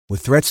With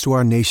threats to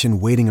our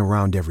nation waiting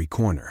around every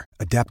corner,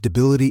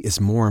 adaptability is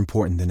more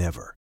important than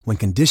ever. When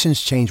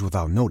conditions change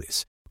without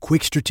notice,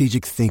 quick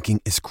strategic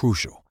thinking is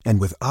crucial.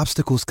 And with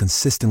obstacles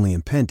consistently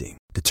impending,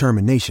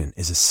 determination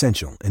is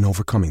essential in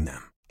overcoming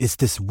them. It's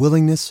this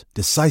willingness,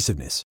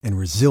 decisiveness, and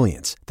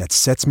resilience that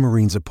sets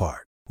Marines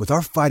apart. With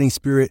our fighting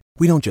spirit,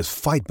 we don't just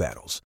fight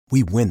battles,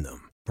 we win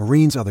them.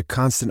 Marines are the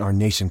constant our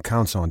nation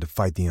counts on to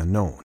fight the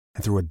unknown.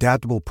 And through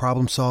adaptable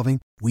problem solving,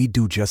 we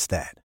do just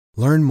that.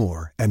 Learn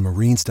more at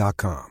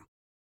marines.com.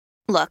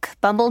 Look,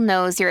 Bumble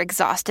knows you're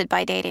exhausted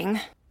by dating.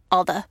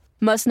 All the,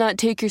 must not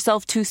take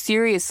yourself too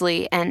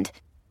seriously, and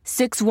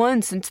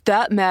 6'1" since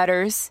that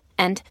matters.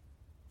 And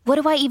what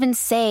do I even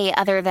say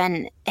other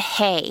than,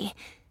 hey?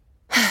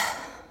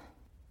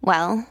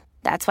 Well,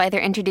 that's why they're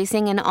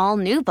introducing an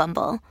all-new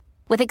Bumble.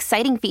 With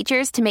exciting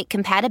features to make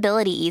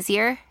compatibility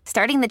easier,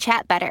 starting the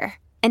chat better,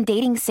 and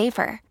dating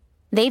safer.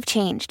 They've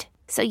changed,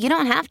 so you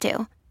don't have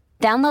to.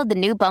 Download the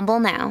new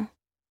Bumble now.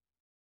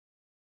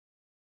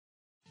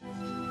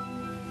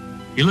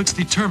 He looks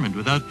determined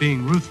without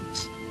being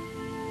ruthless.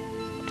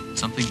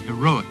 Something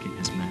heroic in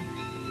his manner.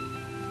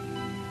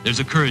 There's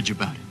a courage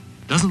about him.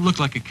 Doesn't look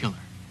like a killer.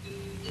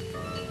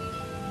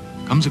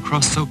 Comes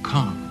across so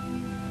calm.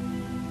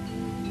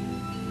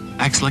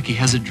 Acts like he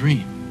has a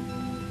dream.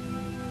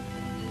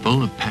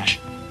 Full of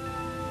passion.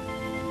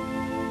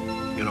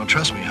 You don't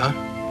trust me, huh?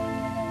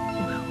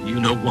 Well,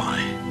 you know why.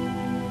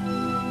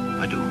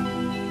 I do.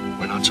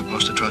 We're not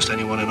supposed to trust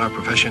anyone in our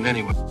profession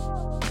anyway.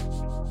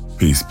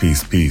 Peace,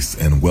 peace, peace,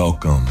 and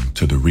welcome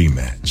to The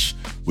Rematch,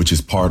 which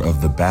is part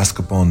of the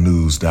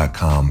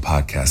basketballnews.com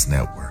podcast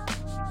network.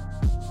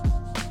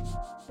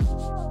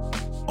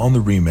 On The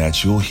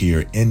Rematch, you'll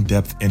hear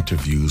in-depth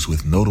interviews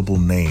with notable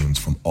names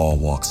from all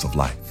walks of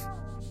life.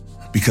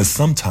 Because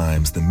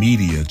sometimes the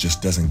media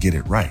just doesn't get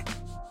it right.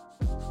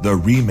 The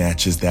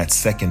Rematch is that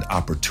second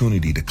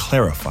opportunity to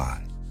clarify,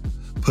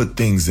 put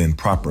things in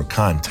proper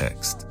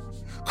context,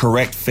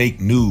 correct fake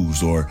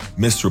news or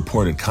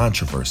misreported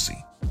controversy.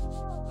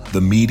 The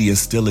media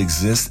still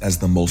exists as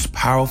the most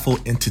powerful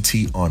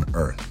entity on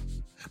earth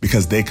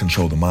because they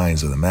control the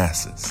minds of the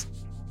masses.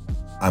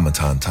 I'm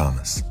Atan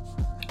Thomas,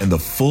 and the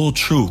full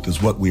truth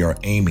is what we are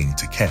aiming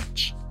to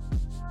catch.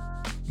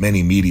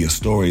 Many media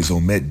stories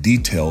omit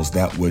details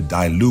that would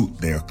dilute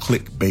their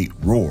clickbait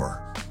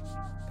roar,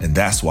 and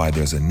that's why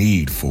there's a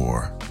need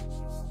for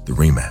the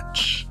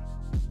rematch.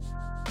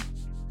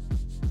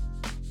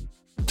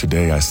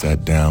 Today I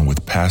sat down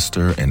with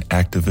pastor and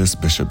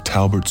activist Bishop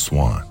Talbert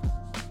Swan.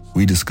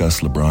 We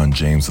discussed LeBron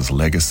James's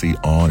legacy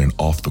on and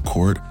off the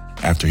court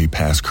after he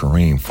passed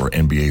Kareem for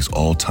NBA's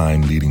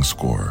all-time leading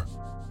scorer.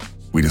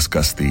 We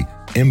discussed the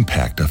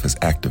impact of his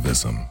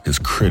activism, his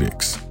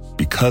critics,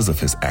 because of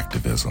his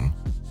activism,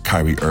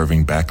 Kyrie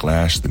Irving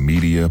backlash, the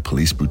media,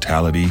 police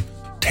brutality,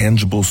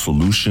 tangible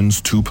solutions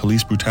to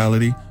police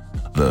brutality,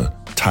 the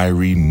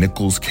Tyre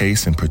Nichols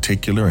case in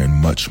particular, and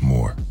much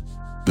more.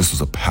 This was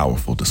a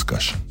powerful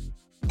discussion.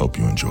 Hope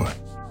you enjoy.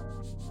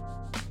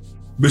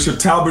 Bishop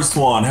Talbert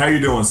Swan, how you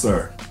doing,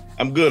 sir?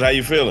 I'm good. How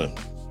you feeling?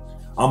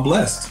 I'm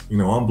blessed.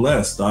 I'm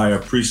blessed. I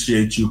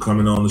appreciate you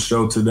coming on the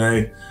show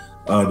today.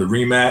 The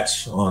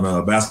Rematch on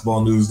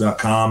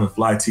basketballnews.com and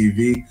Fly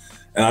TV.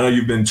 And I know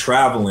you've been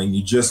traveling.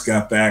 You just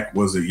got back,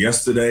 was it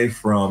yesterday,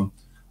 from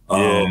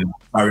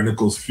Tyre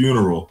Nichols'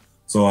 funeral.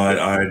 So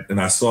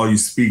I saw you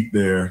speak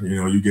there.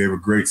 You gave a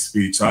great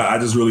speech. I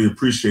just really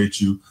appreciate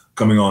you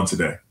coming on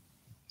today.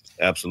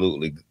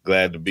 Absolutely.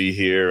 Glad to be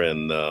here.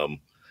 And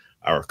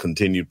our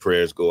continued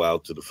prayers go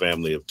out to the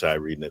family of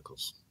Tyre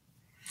Nichols.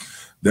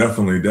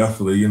 Definitely.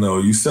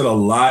 You said a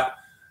lot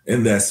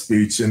in that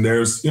speech. And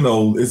there's,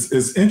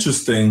 it's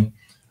interesting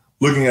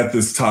looking at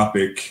this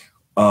topic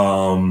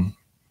and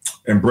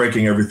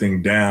breaking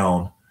everything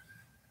down.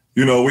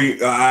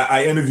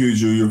 I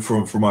interviewed you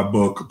for my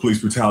book,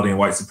 Police Brutality and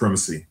White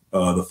Supremacy,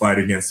 The Fight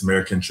Against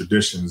American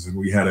Traditions. And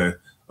we had a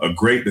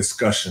great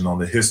discussion on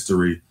the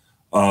history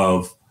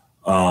of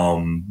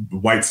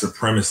white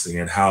supremacy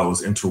and how it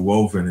was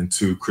interwoven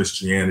into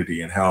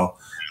Christianity and how,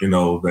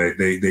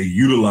 they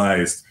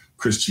utilized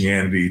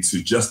Christianity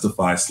to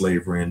justify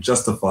slavery and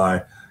justify,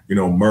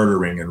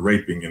 murdering and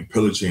raping and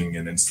pillaging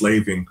and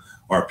enslaving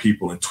our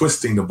people and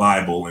twisting the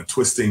Bible and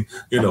twisting,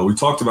 we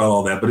talked about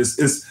all that, but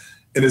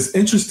it's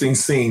interesting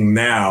seeing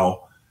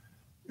now,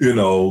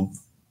 we're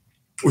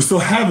still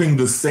having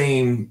the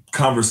same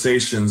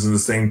conversations and the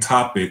same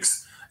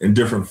topics in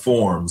different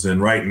forms.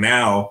 And right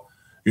now,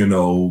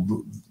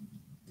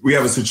 we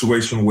have a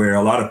situation where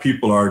a lot of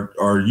people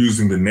are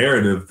using the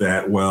narrative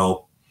that,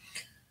 well,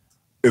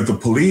 if the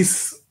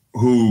police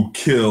who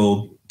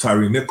killed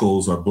Tyre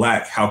Nichols are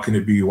Black, how can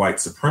it be white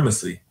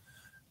supremacy?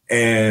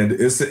 And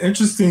it's an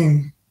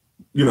interesting,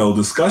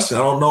 discussion.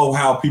 I don't know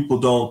how people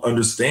don't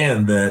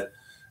understand that,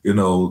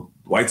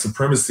 white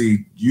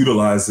supremacy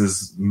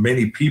utilizes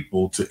many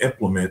people to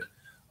implement,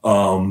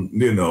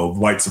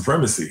 white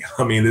supremacy.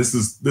 I mean, this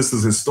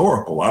is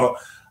historical.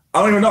 I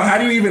don't even know. How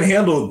do you even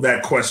handle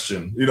that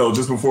question?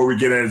 Just before we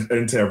get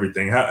into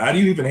everything, how do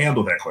you even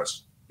handle that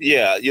question?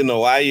 Yeah,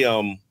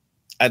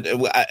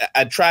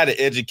 I try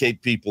to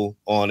educate people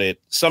on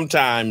it.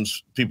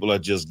 Sometimes people are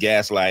just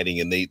gaslighting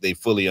and they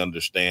fully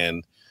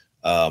understand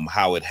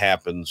how it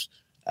happens,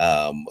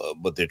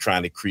 but they're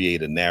trying to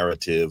create a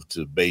narrative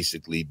to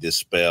basically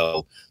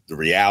dispel the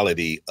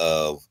reality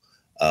of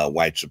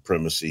white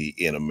supremacy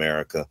in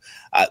America.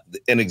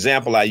 An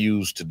example I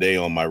used today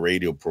on my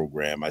radio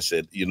program, I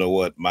said, you know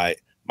what, my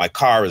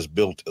car is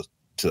built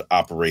to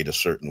operate a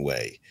certain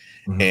way.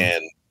 Mm-hmm.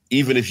 And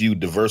even if you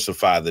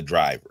diversify the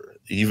driver,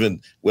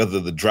 even whether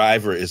the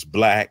driver is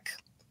black,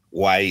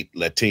 white,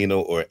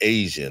 Latino, or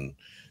Asian,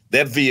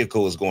 that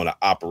vehicle is going to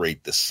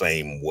operate the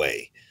same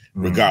way,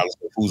 regardless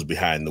of who's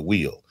behind the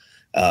wheel.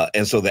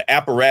 And so the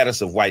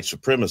apparatus of white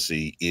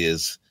supremacy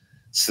is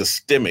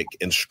systemic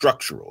and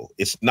structural.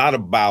 It's not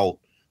about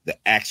the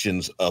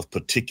actions of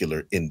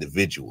particular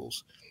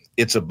individuals.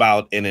 It's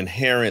about an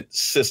inherent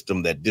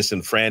system that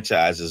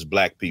disenfranchises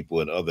black people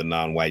and other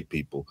non-white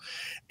people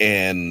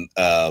and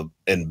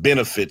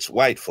benefits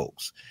white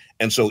folks.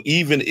 And so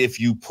even if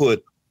you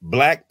put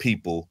black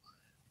people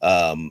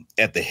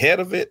at the head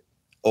of it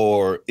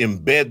or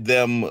embed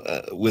them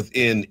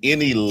within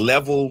any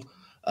level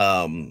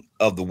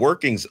of the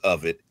workings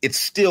of it, it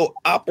still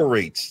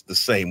operates the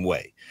same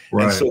way.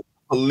 Right. And so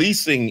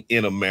policing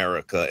in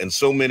America and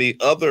so many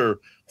other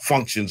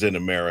functions in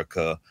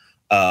America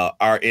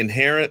are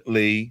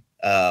inherently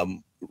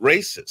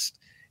racist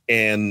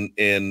and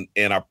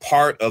are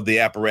part of the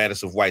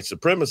apparatus of white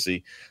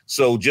supremacy.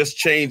 So just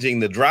changing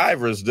the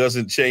drivers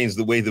doesn't change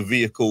the way the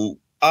vehicle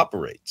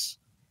operates.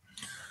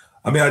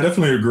 I mean, I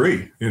definitely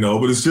agree,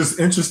 but it's just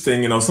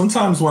interesting,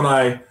 sometimes when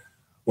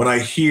I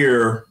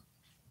hear,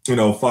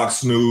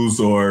 Fox News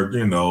or,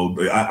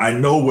 I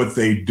know what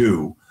they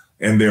do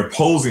and they're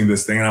posing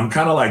this thing. And I'm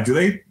kind of like, do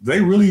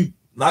they really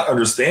not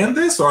understand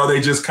this? Or are they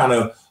just kind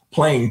of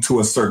playing to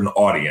a certain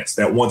audience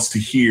that wants to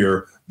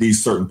hear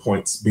these certain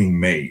points being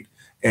made?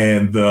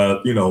 And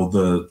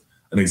an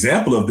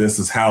example of this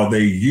is how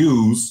they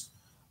use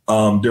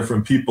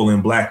different people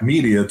in black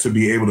media to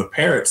be able to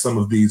parrot some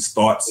of these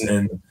thoughts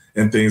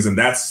and things. And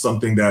that's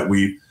something that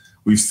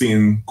we've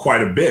seen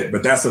quite a bit.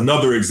 But that's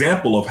another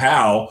example of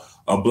how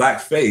a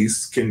black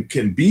face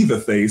can be the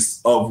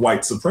face of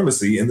white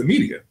supremacy in the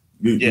media.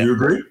 You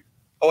agree?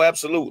 Oh,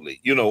 absolutely.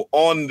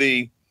 On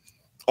the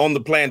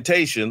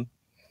plantation,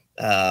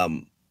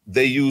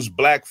 they used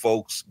black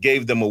folks,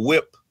 gave them a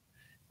whip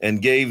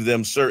and gave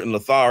them certain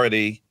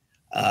authority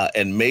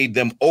and made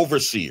them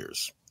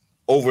overseers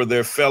over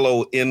their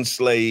fellow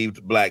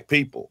enslaved black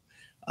people.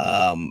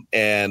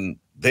 And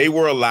they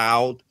were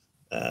allowed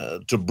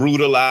to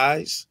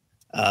brutalize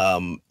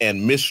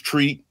and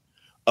mistreat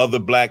other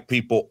black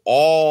people,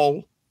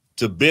 all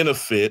to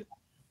benefit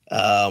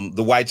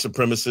the white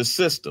supremacist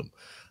system.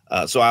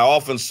 So I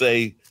often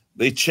say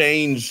they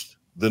changed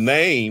the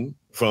name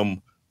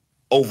from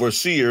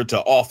overseer to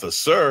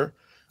officer,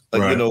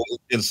 right.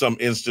 In some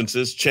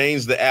instances,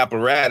 changed the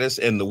apparatus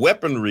and the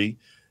weaponry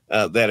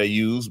that are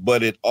used,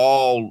 but it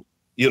all,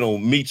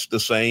 meets the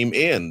same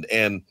end.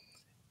 And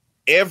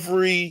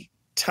every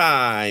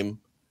time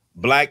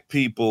black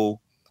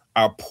people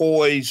are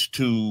poised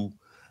to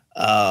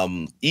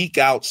eke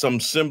out some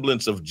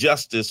semblance of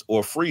justice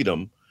or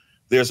freedom,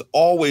 there's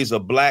always a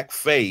black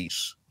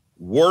face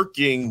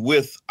working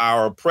with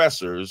our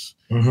oppressors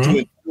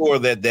to ensure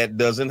that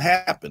doesn't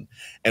happen.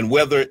 And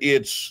whether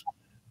it's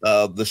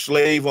the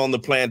slave on the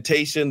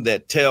plantation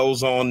that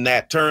tells on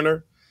Nat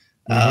Turner,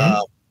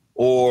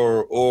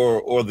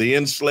 or the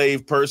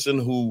enslaved person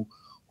who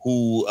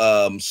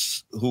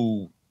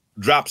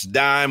drops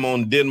dime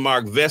on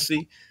Denmark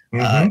Vesey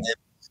and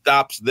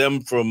stops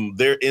them from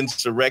their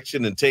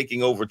insurrection and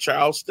taking over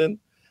Charleston,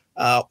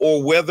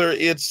 or whether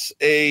it's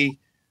a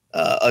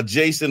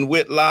Jason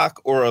Whitlock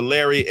or a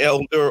Larry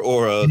Elder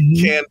or a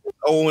Candace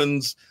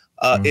Owens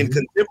in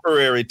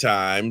contemporary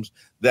times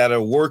that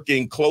are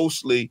working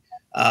closely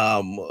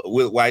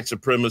with white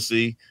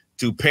supremacy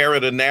to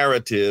parrot a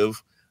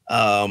narrative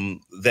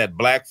that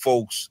black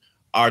folks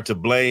are to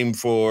blame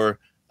for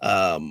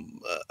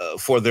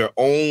their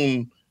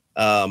own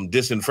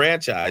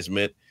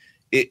disenfranchisement.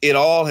 It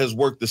all has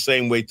worked the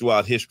same way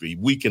throughout history.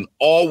 We can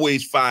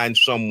always find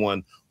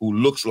someone who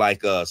looks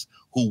like us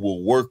who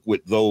will work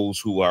with those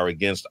who are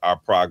against our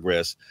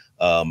progress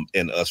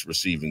and us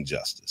receiving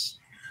justice.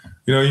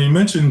 You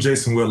mentioned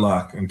Jason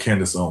Whitlock and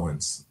Candace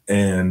Owens,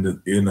 and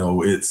it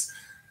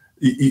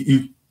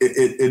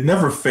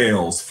never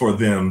fails for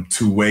them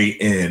to weigh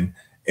in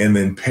and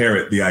then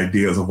parrot the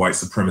ideas of white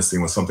supremacy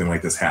when something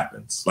like this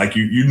happens. Like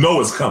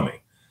it's coming.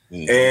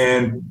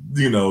 And,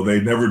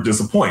 they never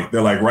disappoint.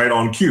 They're like right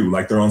on cue,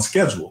 like they're on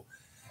schedule.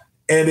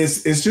 And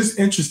it's just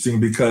interesting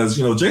because,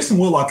 Jason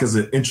Whitlock is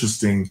an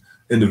interesting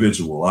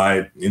individual.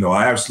 I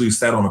actually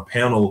sat on a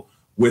panel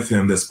with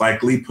him that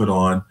Spike Lee put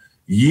on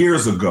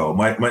years ago,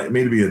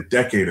 maybe a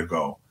decade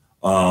ago,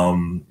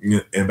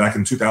 and back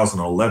in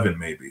 2011,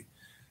 maybe.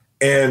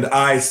 And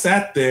I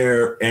sat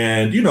there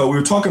and, we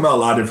were talking about a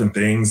lot of different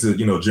things.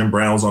 Jim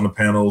Brown's on the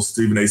panel,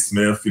 Stephen A.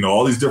 Smith,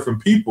 all these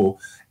different people.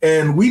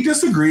 And we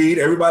disagreed.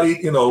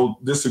 Everybody,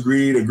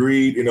 disagreed,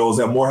 agreed, it was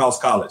at Morehouse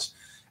College.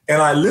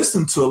 And I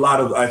listened to a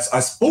lot of, I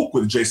spoke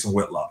with Jason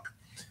Whitlock.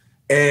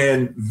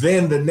 And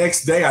then the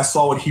next day I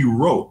saw what he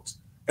wrote.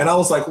 And I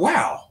was like,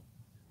 wow,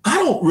 I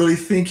don't really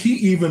think he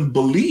even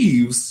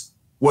believes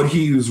what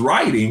he was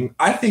writing.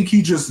 I think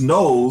he just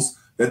knows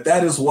that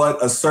that is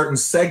what a certain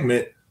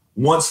segment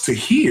wants to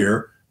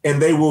hear,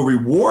 and they will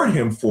reward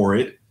him for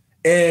it.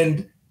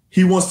 And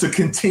he wants to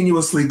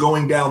continuously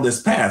going down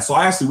this path. So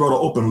I actually wrote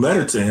an open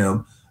letter to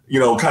him,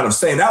 kind of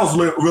saying that was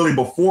really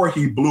before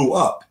he blew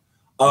up,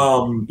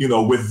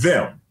 with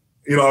them.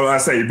 I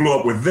say he blew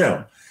up with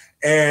them.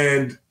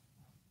 And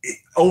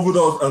over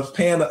those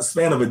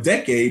span of a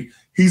decade,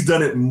 he's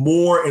done it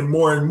more and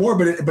more and more.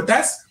 But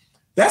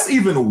that's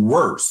even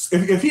worse.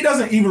 If he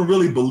doesn't even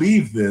really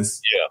believe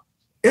this,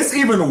 it's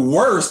even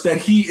worse that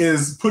he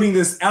is putting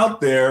this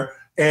out there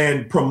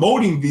and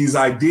promoting these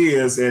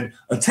ideas and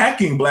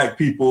attacking Black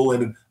people.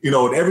 And,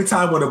 and every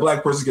time when a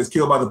Black person gets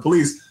killed by the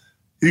police,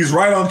 he's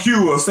right on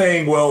cue of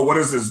saying, well, what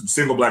is this,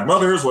 single Black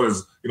mothers? What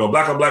is,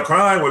 Black on Black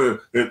crime? What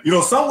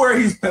is, somewhere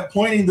he's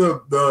pointing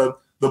the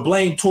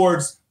blame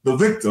towards the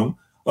victim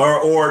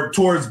or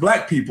towards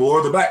Black people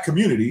or the Black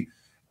community.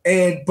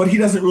 But he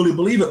doesn't really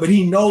believe it, but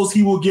he knows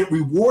he will get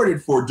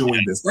rewarded for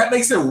doing this. That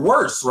makes it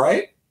worse,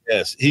 right?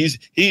 Yes, he's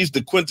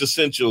the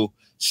quintessential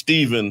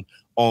Stephen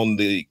on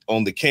the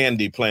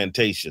candy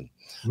plantation.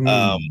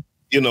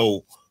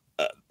 You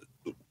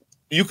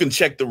can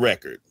check the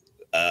record.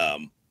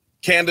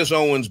 Candace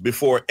Owens,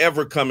 before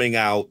ever coming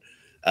out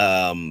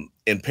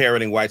and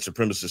parroting white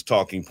supremacist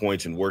talking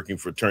points and working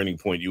for Turning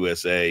Point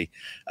USA,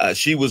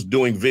 she was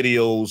doing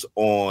videos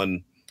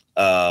on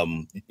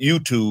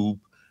YouTube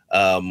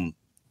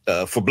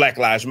for Black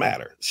Lives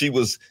Matter. She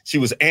was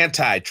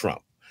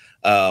anti-Trump.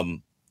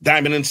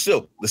 Diamond and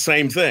Silk, the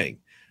same thing.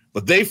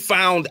 But they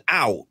found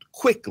out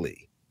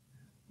quickly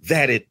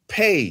that it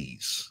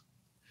pays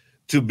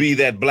to be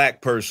that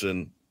Black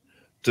person,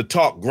 to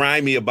talk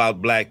grimy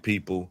about Black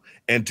people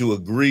and to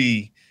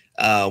agree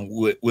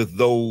with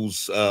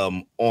those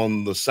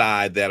on the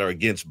side that are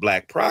against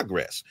Black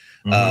progress.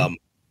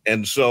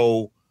 And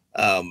so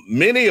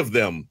many of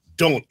them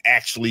don't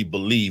actually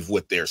believe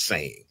what they're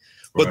saying,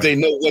 but they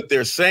know what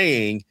they're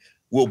saying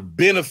will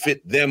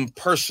benefit them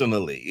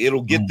personally.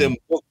 It'll get them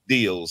book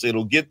deals.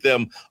 It'll get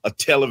them a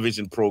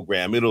television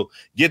program. It'll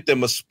get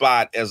them a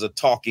spot as a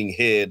talking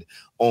head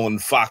on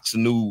Fox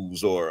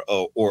News or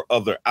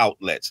other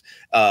outlets.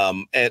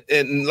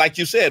 And like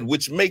you said,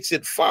 which makes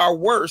it far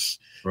worse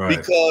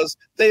because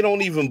they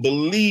don't even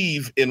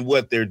believe in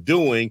what they're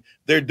doing.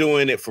 They're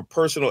doing it for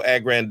personal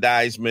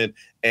aggrandizement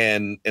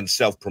and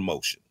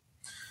self-promotion.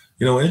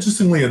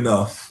 Interestingly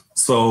enough,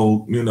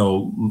 so,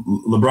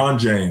 LeBron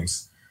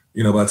James,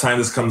 by the time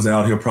this comes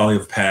out, he'll probably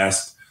have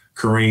passed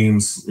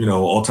Kareem's,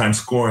 all-time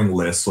scoring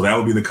list. So that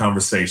would be the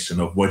conversation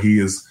of what he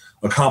has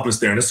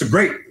accomplished there. And it's a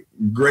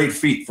great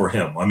feat for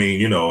him.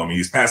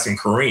 He's passing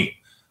Kareem,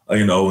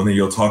 and then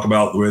you'll talk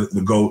about where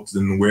the GOAT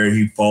and where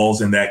he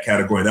falls in that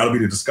category. That'll be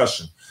the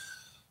discussion.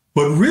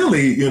 But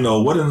really,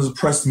 what has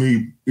impressed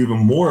me even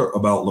more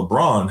about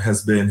LeBron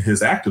has been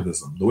his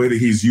activism, the way that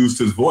he's used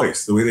his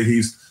voice, the way that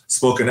he's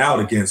spoken out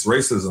against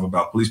racism,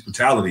 about police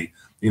brutality,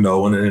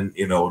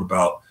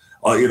 about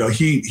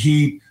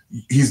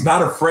he's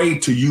not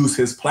afraid to use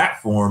his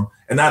platform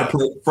and not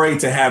afraid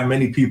to have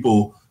many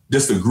people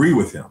disagree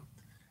with him.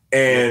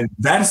 And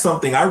that's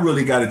something I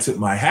really got to tip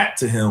my hat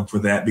to him for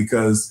that,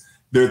 because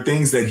there are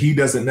things that he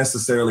doesn't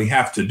necessarily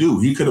have to do.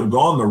 He could have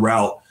gone the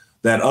route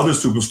that other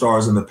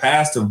superstars in the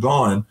past have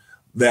gone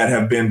that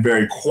have been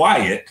very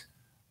quiet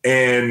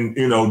and,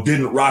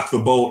 didn't rock the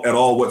boat at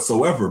all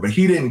whatsoever. But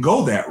he didn't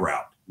go that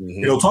route.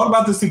 Talk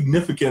about the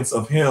significance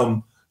of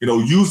him,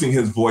 using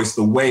his voice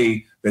the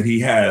way that he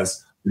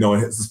has, in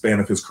the span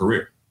of his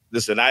career.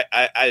 Listen,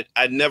 I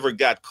never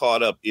got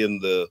caught up in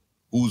the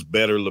who's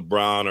better,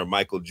 LeBron or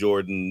Michael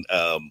Jordan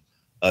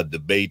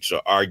debates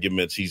or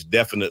arguments. He's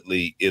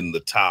definitely in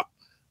the top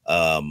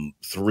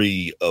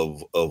three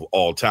of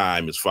all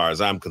time, as far as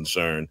I'm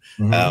concerned.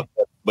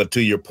 But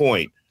to your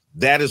point,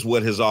 that is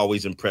what has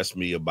always impressed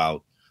me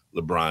about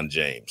LeBron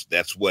James.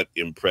 That's what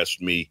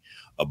impressed me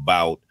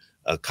about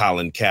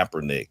Colin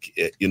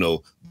Kaepernick.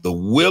 The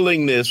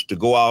willingness to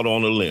go out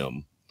on a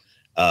limb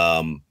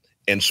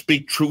and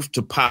speak truth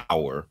to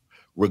power,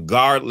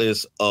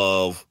 regardless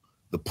of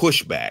the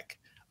pushback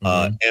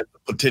and the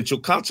potential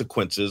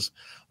consequences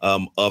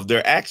of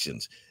their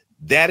actions.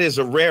 That is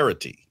a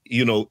rarity,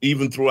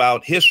 even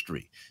throughout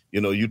history.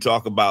 You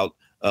talk about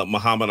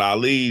Muhammad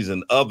Ali's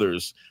and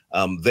others.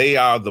 They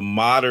are the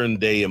modern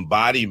day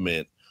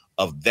embodiment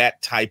of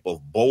that type of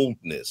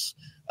boldness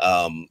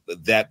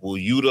that will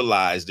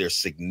utilize their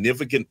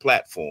significant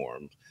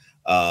platform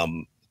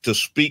to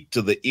speak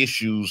to the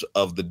issues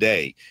of the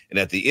day. And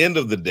at the end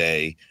of the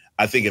day,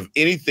 I think if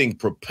anything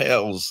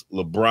propels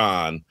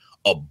LeBron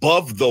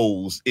above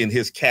those in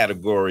his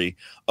category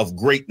of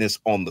greatness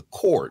on the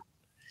court,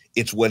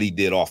 it's what he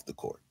did off the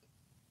court.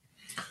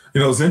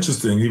 It's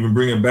interesting, even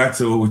bringing back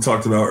to what we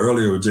talked about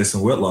earlier with Jason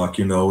Whitlock,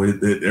 at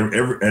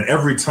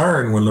every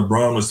turn when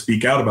LeBron would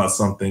speak out about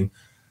something,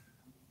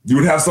 You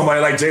would have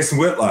somebody like Jason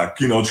Whitlock,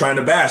 trying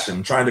to bash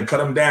him, trying to cut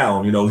him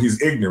down.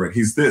 He's ignorant.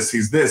 He's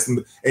this,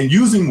 and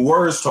using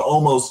words to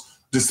almost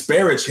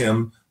disparage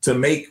him to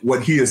make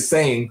what he is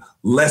saying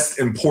less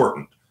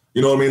important.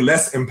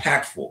 Less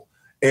impactful.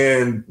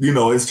 And,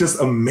 it's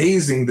just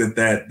amazing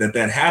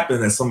that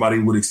happened, that somebody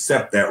would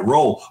accept that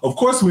role. Of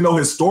course, we know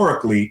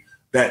historically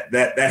that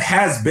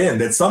has been,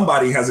 that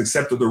somebody has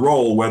accepted the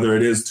role, whether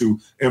it is to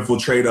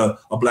infiltrate a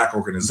Black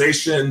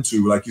organization,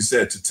 to, like you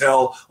said, to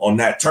tell on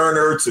Nat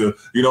Turner, to,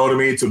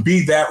 to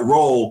be that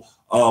role,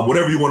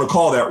 whatever you want to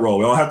call that role.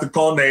 We don't have to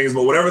call names,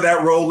 but whatever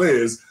that role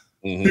is,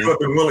 people have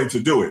been willing to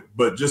do it.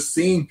 But just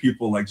seeing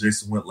people like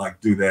Jason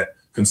Whitlock do that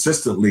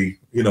consistently,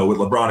 with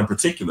LeBron in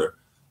particular,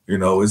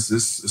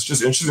 it's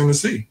just interesting to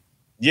see.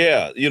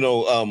 Yeah.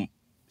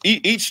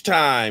 Each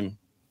time,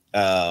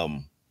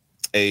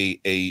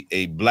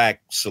 a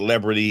Black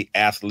celebrity,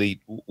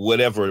 athlete,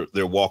 whatever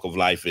their walk of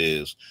life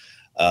is,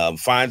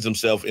 finds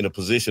himself in a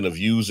position of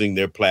using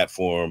their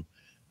platform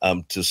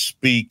to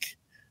speak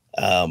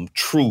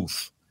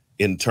truth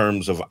in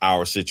terms of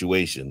our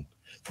situation,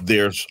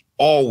 there's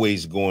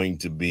always going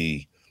to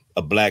be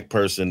a Black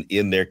person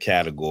in their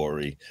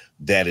category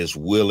that is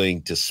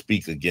willing to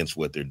speak against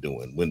what they're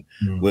doing. When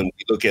we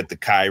look at the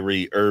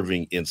Kyrie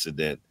Irving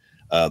incident,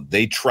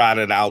 they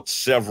trotted out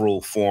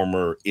several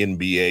former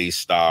NBA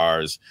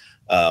stars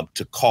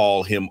to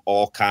call him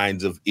all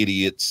kinds of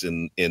idiots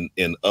and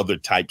other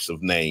types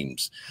of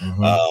names.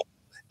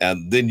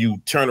 And then you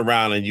turn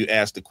around and you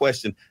ask the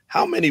question,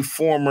 how many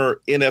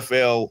former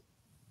NFL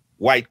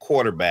white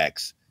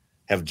quarterbacks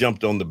have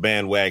jumped on the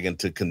bandwagon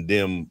to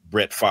condemn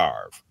Brett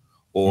Favre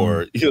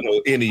or,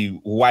 any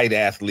white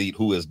athlete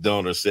who has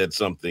done or said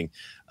something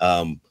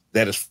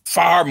that is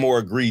far more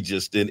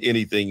egregious than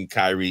anything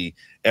Kyrie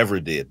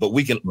ever did. But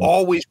we can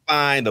always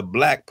find a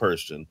Black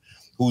person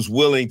who's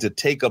willing to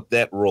take up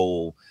that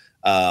role,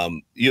 for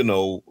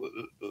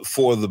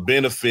the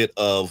benefit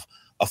of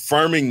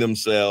affirming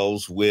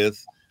themselves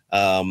with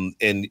and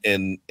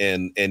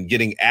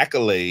getting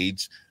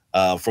accolades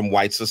from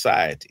white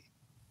society.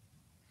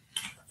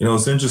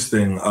 It's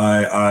interesting.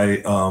 I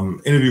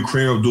interviewed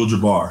Kareem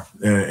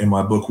Abdul-Jabbar in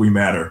my book, We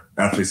Matter,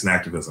 Athletes and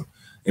Activism.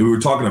 And we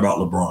were talking about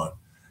LeBron.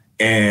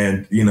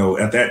 And,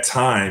 at that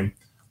time,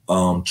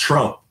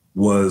 Trump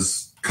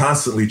was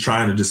constantly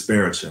trying to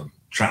disparage him,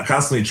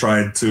 constantly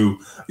tried to,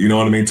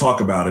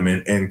 talk about him.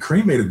 And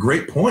Kareem made a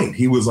great point.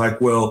 He was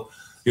like, well,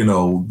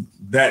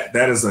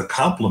 that is a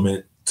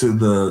compliment to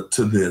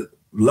the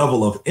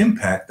level of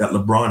impact that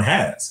LeBron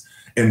has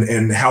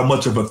and how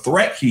much of a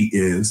threat he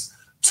is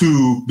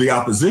to the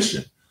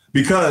opposition.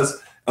 Because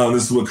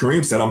this is what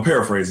Kareem said, I'm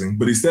paraphrasing,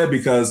 but he said,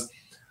 because,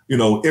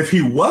 if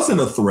he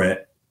wasn't a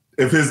threat,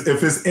 if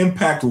his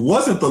impact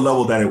wasn't the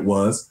level that it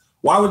was,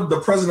 why would the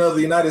president of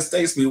the United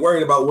States be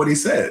worried about what he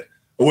said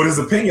or what his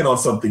opinion on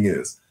something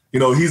is?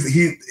 And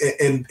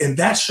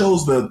that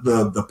shows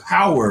the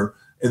power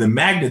and the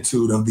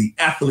magnitude of the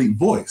athlete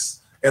voice.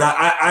 And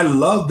I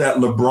love that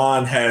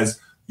LeBron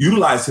has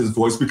utilized his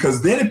voice,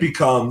 because then it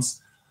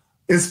becomes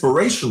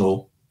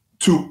inspirational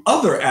to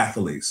other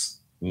athletes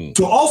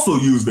to also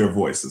use their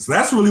voices.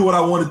 That's really what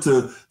I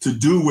wanted to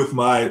do with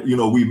my,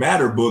 We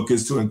Matter book,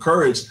 is to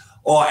encourage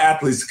all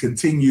athletes to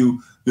continue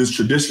this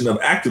tradition of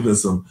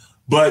activism.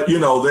 But,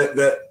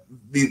 that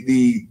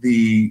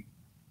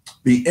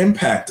the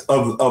impact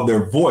of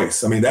their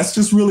voice, I mean, that's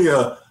just really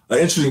an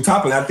interesting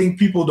topic. I think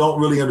people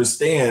don't really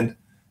understand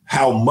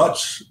how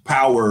much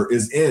power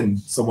is in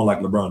someone like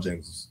LeBron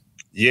James.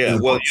 Yeah,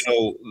 well,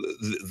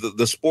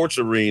 the sports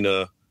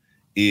arena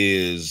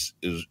is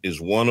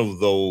one of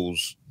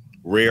those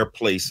rare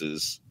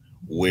places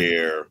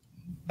where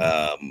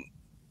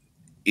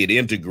it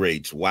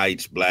integrates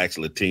whites, Blacks,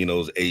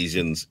 Latinos,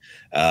 Asians,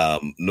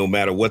 no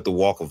matter what the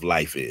walk of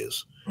life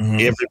is.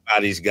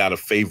 Everybody's got a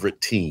favorite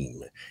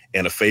team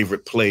and a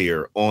favorite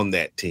player on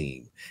that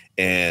team.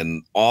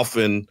 And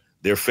often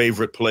their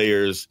favorite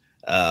players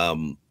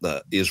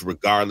is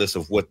regardless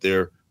of what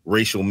their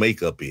racial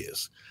makeup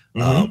is.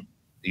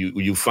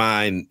 You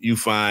find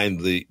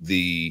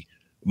the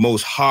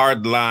most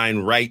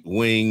hardline right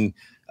wing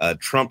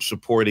Trump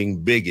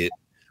supporting bigot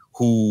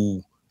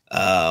who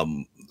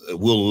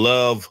will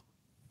love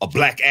a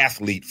Black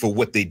athlete for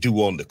what they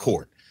do on the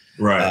court.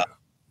 Right.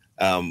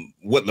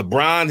 What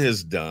LeBron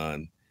has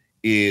done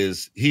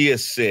is he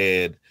has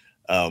said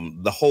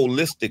the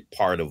holistic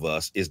part of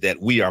us is that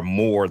we are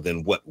more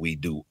than what we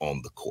do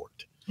on the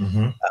court.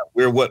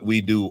 We're what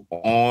we do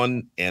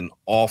on and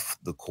off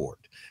the court.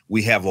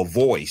 We have a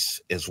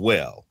voice as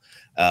well.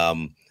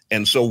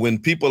 And so when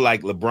people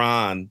like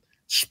LeBron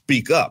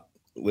speak up,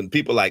 when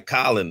people like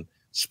Colin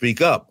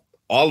speak up,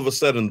 all of a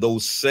sudden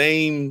those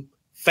same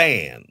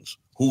fans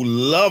who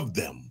love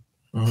them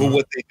for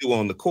what they do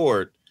on the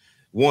court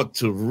want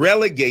to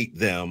relegate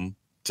them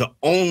to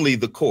only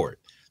the court.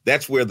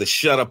 That's where the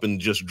shut up and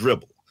just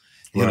dribble,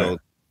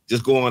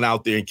 just going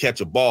out there and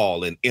catch a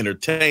ball and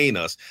entertain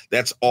us.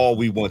 That's all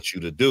we want you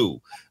to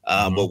do.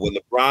 But what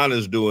LeBron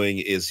is doing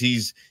is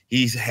he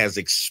has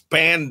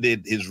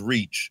expanded his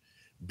reach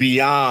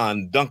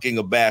beyond dunking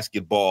a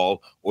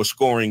basketball or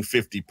scoring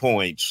 50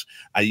 points.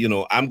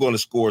 I'm going to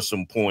score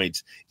some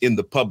points in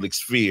the public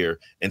sphere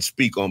and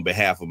speak on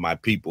behalf of my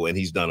people. And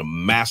he's done a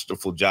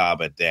masterful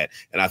job at that.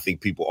 And I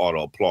think people ought to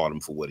applaud him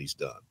for what he's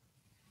done.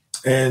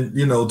 And,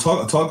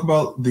 talk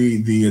about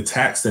the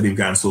attacks that he's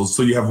gotten.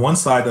 So you have one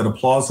side that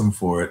applauds him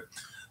for it,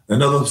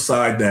 another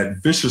side that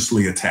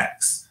viciously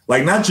attacks,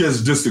 like not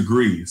just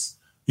disagrees,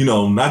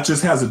 not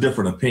just has a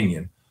different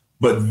opinion,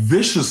 but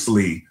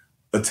viciously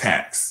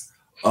attacks.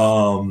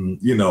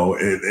 It's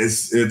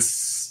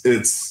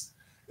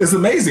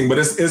amazing, but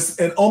it's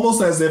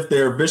almost as if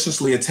they're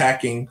viciously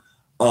attacking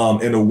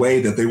in a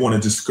way that they want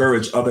to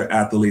discourage other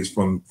athletes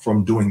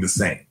from doing the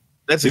same.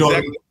 That's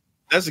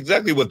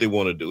exactly what they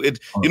want to do. It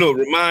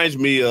reminds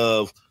me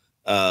of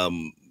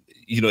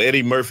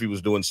Eddie Murphy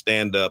was doing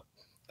stand up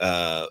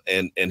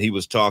and he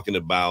was talking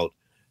about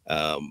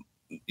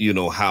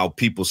how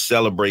people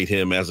celebrate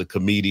him as a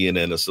comedian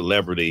and a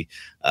celebrity.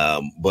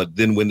 But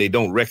then when they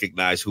don't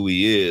recognize who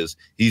he is,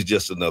 he's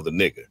just another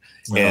nigger.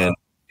 Uh-huh.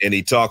 And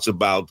he talks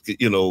about,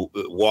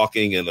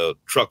 walking in a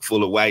truck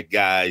full of white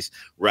guys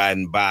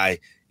riding by,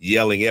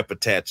 yelling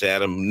epithets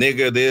at him,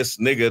 nigger this,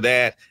 nigger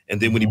that.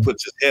 And then when he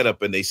puts his head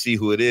up and they see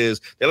who it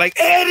is, they're like,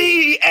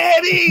 Eddie.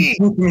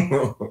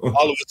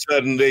 All of a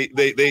sudden,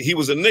 he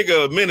was a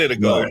nigger a minute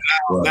ago.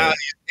 Right. Now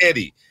he's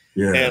Eddie.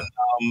 Yeah.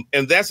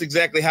 And that's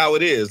exactly how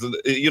it is.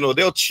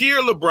 They'll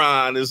cheer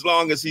LeBron as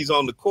long as he's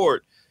on the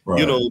court,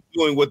 right,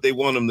 doing what they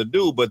want him to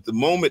do. But the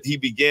moment he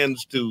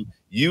begins to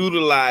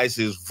utilize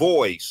his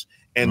voice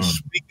and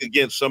speak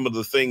against some of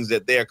the things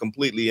that they're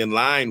completely in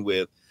line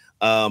with,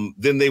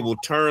 then they will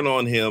turn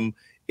on him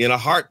in a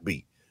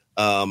heartbeat,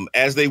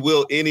 as they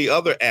will any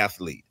other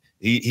athlete.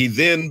 He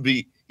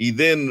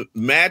then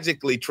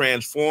magically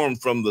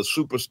transformed from the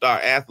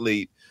superstar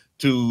athlete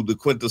to the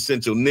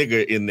quintessential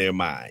nigger in their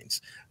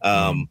minds.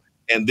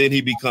 And then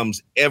he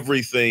becomes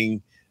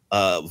everything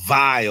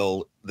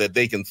vile that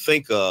they can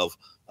think of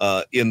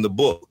in the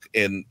book.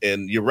 And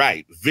you're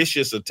right,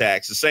 vicious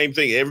attacks, the same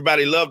thing.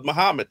 Everybody loved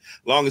Muhammad,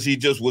 long as he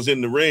just was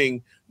in the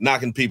ring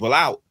knocking people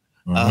out.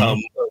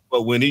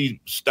 But when he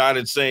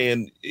started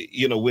saying,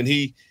 when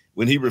he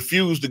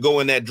refused to go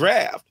in that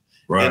draft,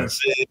 right, and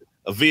said,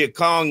 a Viet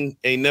Cong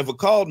ain't never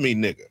called me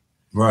nigger.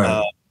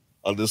 Right.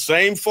 The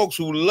same folks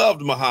who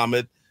loved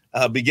Muhammad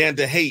began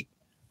to hate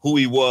who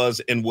he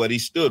was and what he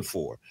stood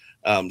for.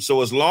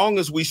 So as long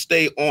as we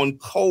stay on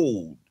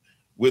code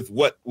with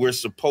what we're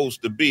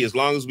supposed to be, as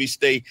long as we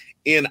stay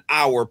in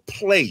our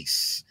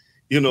place,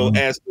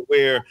 as to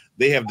where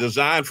they have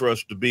designed for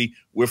us to be,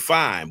 we're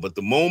fine. But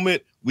the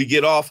moment we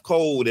get off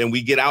code and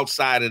we get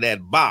outside of that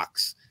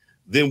box,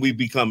 then we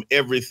become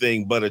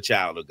everything but a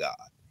child of God.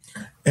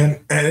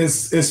 And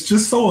it's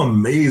just so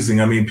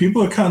amazing. I mean,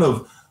 people are kind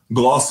of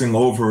glossing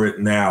over it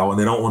now and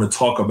they don't want to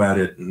talk about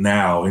it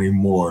now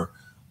anymore.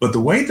 But the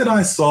way that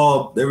I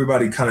saw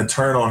everybody kind of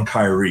turn on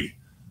Kyrie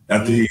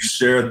after he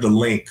shared the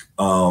link,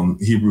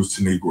 Hebrews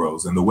to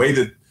Negroes, and the way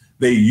that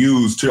they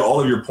used, to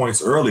all of your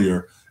points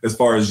earlier, as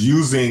far as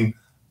using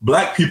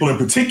Black people in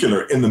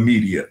particular in the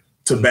media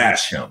to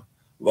bash him,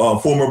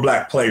 former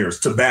Black players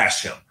to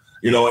bash him,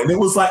 and it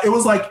was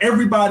like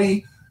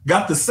everybody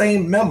got the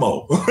same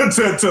memo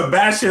to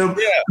bash him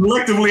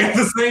collectively at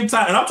the same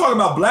time. And I'm talking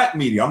about Black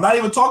media. I'm not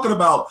even talking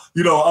about,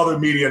 other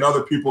media and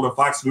other people in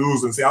Fox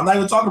News and I'm not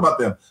even talking about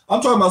them. I'm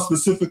talking about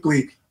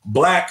specifically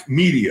Black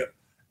media.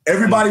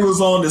 Everybody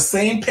was on the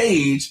same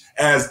page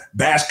as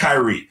bash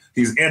Kyrie.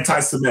 He's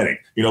anti-Semitic,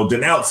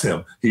 denounce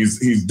him.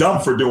 He's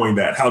dumb for doing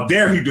that. How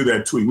dare he do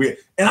that tweet?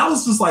 And I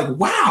was just like,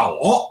 wow,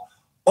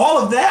 all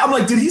of that. I'm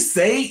like, did he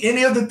say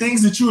any of the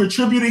things that you're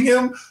attributing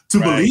him to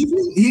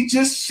believing? He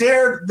just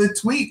shared the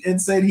tweet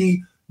and said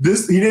he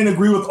didn't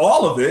agree with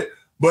all of it,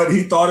 but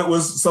he thought it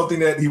was something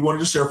that he wanted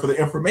to share for the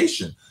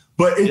information.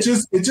 But it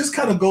just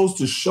kind of goes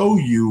to show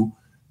you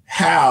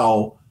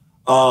how,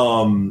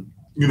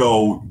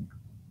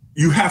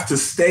 you have to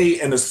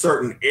stay in a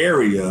certain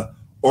area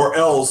or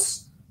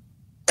else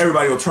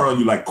everybody will turn on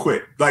you like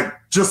quick, like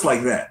just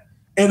like that.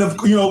 And of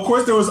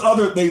course there was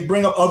they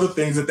bring up other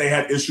things that they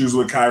had issues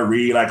with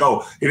Kyrie, like,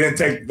 oh, he didn't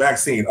take the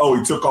vaccine. Oh,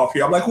 he took off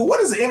here. I'm like, well, what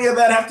does any of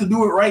that have to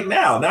do with right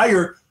now? Now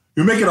you're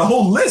making a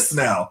whole list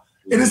now.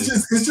 And it's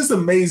just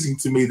amazing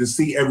to me to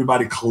see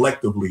everybody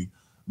collectively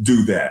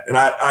do that. And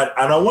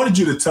I wanted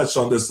you to touch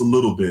on this a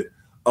little bit.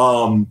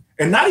 And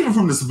not even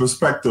from this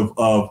perspective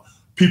of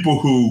people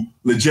who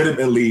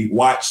legitimately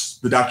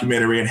watched the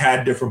documentary and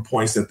had different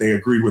points that they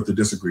agreed with or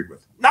disagreed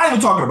with. Not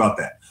even talking about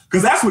that,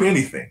 because that's with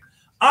anything.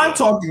 I'm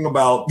talking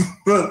about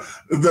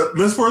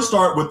let's first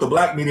start with the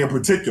Black media in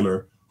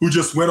particular, who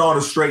just went on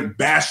a straight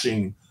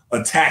bashing,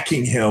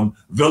 attacking him,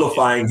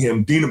 vilifying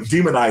him,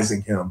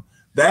 demonizing him.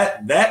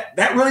 That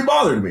really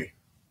bothered me.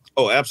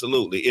 Oh,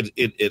 absolutely.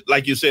 It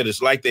like you said,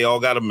 it's like they all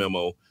got a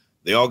memo.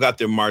 They all got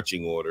their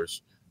marching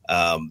orders.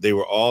 They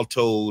were all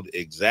told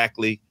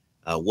exactly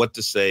what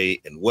to say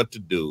and what to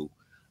do.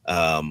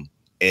 And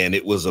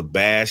it was a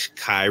bash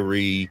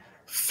Kyrie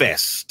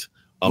fest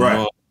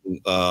among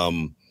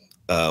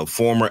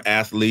former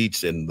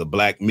athletes and the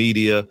Black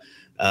media.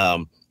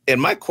 And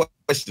And my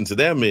question to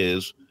them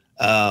is,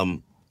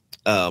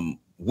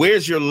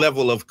 where's your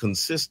level of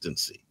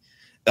consistency?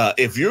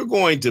 If you're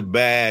going to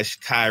bash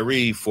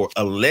Kyrie for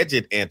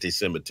alleged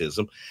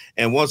anti-Semitism,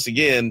 and once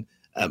again,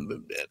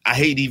 I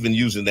hate even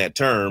using that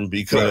term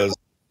because,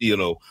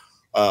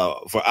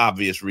 for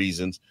obvious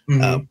reasons.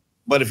 Mm-hmm.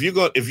 But if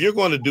you're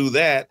going to do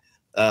that,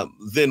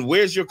 then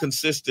where's your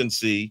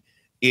consistency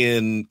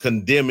in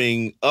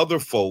condemning other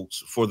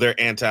folks for their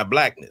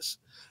anti-blackness?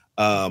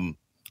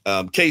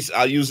 Case,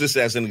 I'll use this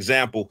as an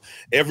example.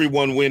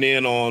 Everyone went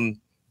in on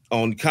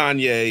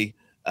Kanye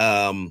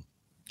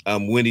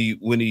when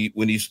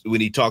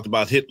he talked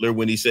about Hitler,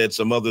 when he said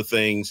some other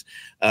things,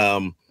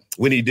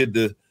 when he did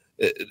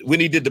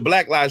the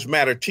Black Lives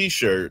Matter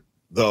T-shirt.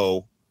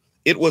 Though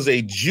it was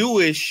a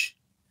Jewish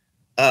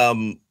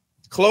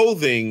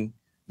clothing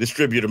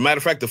distributor. Matter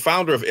of fact, the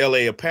founder of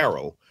LA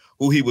Apparel,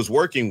 who he was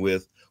working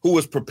with, who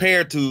was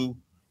prepared to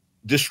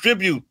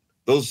distribute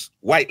those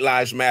White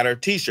Lives Matter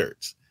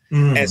T-shirts.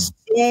 As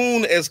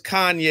soon as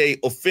Kanye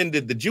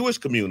offended the Jewish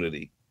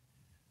community,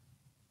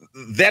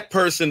 that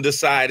person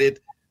decided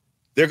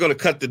they're going to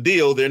cut the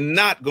deal. They're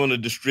not going to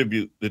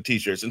distribute the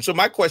T-shirts. And so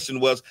my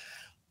question was,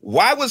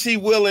 why was he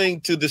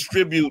willing to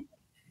distribute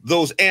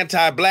those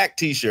anti-Black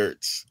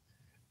T-shirts?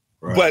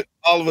 Right. But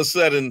all of a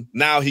sudden,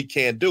 now he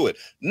can't do it.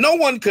 No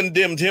one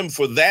condemned him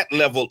for that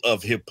level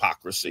of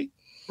hypocrisy.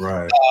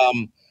 Right.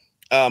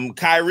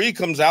 Kyrie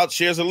comes out,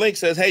 shares a link,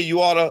 says, "Hey,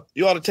 you ought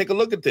to take a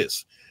look at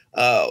this.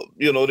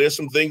 There's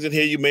some things in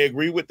here you may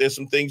agree with. There's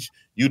some things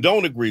you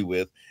don't agree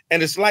with."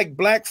 And it's like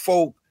Black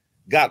folk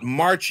got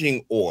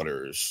marching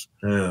orders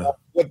of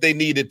what they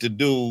needed to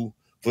do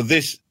for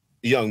this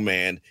young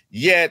man.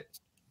 Yet,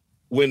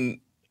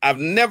 when I've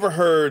never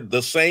heard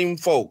the same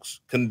folks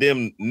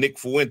condemn Nick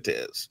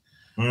Fuentes,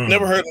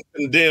 never heard them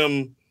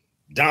condemn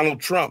Donald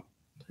Trump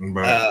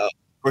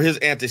for his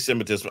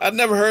anti-Semitism. I've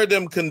never heard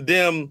them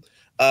condemn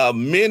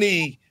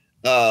many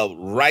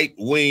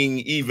right-wing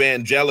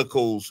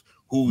evangelicals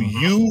who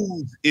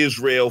use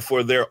Israel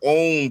for their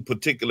own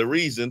particular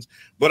reasons,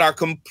 but are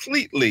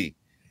completely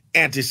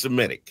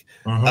anti-Semitic.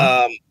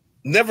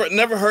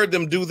 Never heard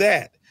them do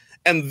that.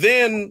 And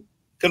then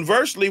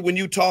conversely, when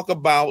you talk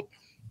about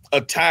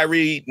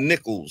Tyree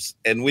Nichols,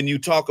 and when you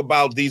talk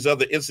about these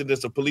other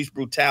incidents of police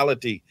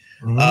brutality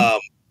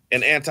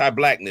and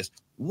anti-Blackness,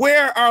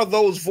 where are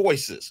those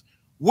voices?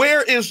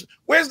 Where's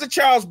the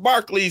Charles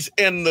Barkleys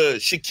and the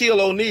Shaquille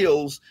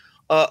O'Neals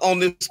on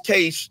this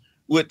case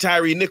with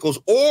Tyree Nichols,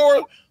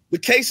 or the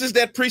cases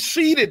that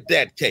preceded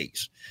that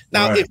case?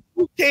 Now, if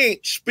you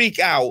can't speak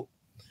out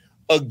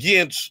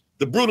against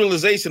the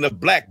brutalization of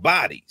Black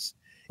bodies,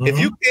 if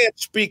you can't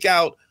speak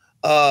out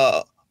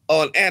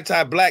on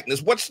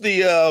anti-Blackness, what's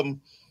the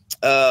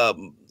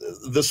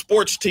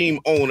sports team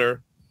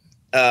owner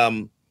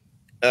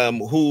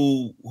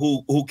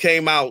who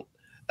came out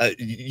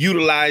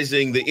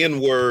utilizing the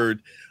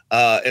N-word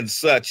and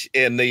such,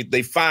 and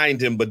they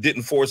fined him but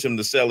didn't force him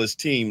to sell his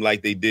team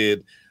like they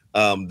did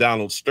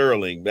Donald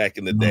Sterling back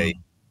in the day?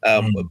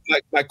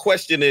 My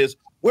question is,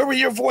 where were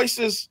your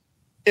voices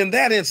in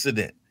that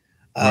incident?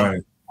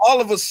 All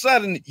of a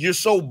sudden, you're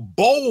so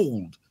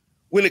bold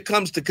when it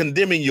comes to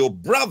condemning your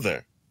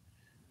brother,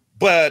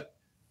 but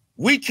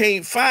we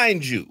can't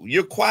find you.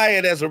 You're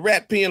quiet as a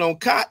rat peeing on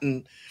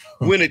cotton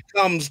when it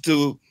comes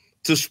to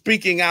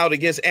speaking out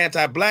against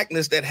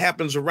anti-Blackness that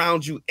happens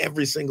around you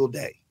every single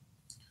day.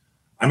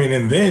 I mean,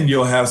 and then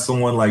you'll have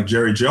someone like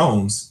Jerry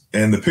Jones,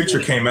 and the picture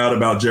came out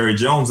about Jerry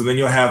Jones, and then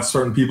you'll have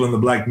certain people in the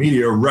Black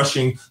media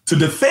rushing to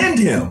defend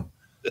him.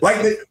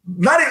 Like,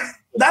 not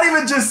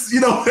even just,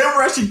 him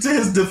rushing to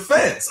his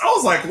defense. I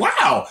was like,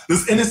 wow.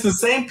 And it's the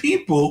same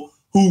people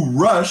who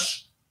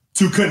rush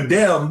to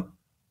condemn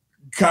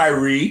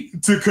Kyrie,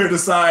 to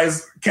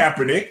criticize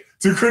Kaepernick,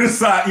 to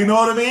criticize, you know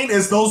what I mean?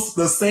 It's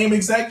the same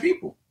exact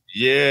people.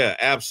 Yeah,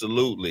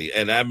 absolutely.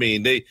 And I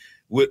mean, they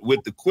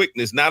with the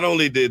quickness, not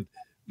only did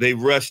they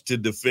rush to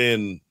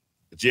defend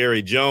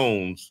Jerry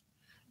Jones,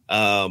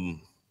 the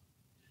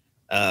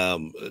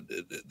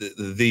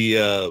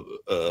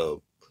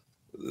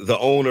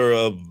owner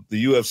of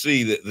the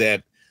UFC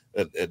that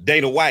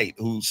Dana White,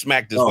 who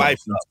smacked his wife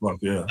up,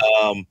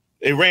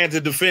 they ran to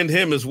defend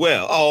him as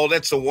well. Oh,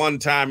 that's a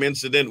one-time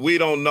incident. We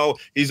don't know.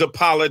 He's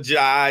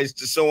apologized,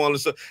 so on and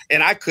so.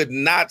 And I could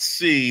not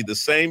see the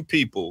same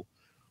people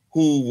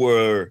who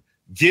were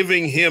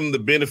giving him the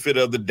benefit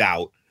of the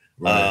doubt,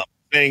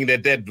 saying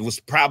that was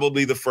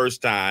probably the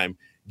first time,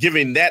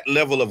 giving that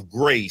level of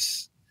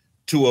grace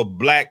to a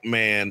Black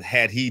man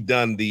had he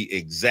done the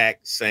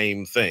exact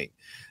same thing.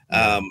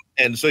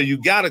 And so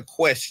you got to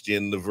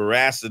question the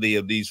veracity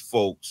of these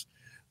folks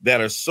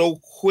that are so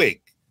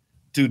quick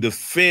to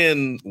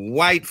defend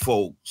white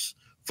folks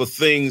for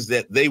things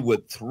that they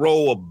would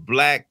throw a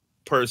Black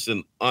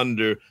person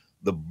under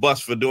the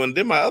bus for doing.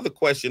 Then my other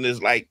question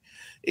is, like,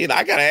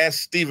 I got to ask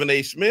Stephen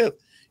A. Smith,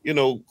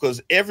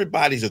 because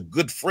everybody's a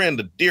good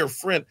friend, a dear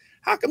friend.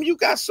 How come you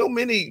got so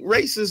many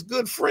racist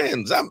good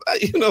friends? I'm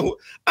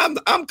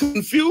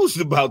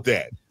confused about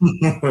that.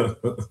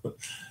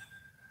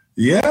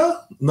 Yeah,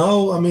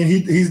 no, I mean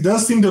he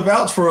does seem to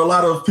vouch for a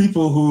lot of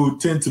people who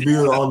tend to be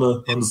on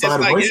the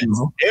side of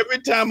racism. Every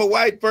time a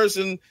white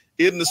person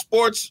in the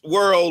sports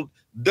world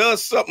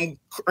does something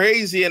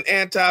crazy and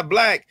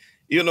anti-black,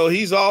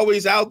 he's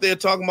always out there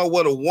talking about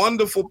what a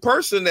wonderful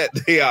person that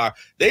they are.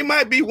 They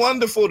might be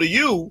wonderful to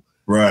you,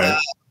 right?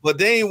 But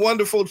they ain't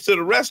wonderful to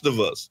the rest of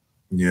us.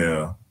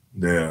 Yeah,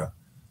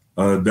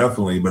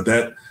 definitely.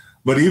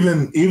 But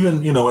even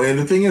and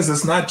the thing is,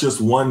 it's not just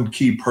one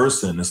key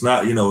person. It's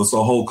not, it's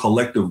a whole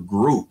collective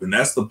group. And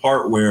that's the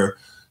part where,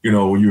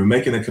 when you were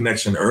making a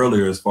connection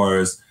earlier as far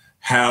as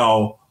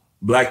how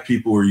Black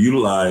people were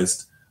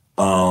utilized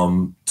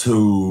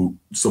to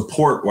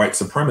support white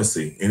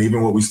supremacy. And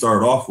even what we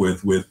started off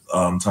with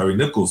Tyre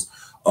Nichols,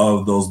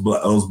 of those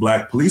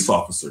Black police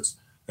officers,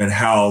 and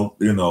how,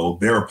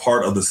 they're a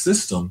part of the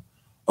system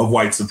of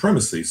white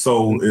supremacy.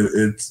 So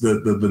it's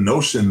the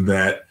notion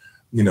that,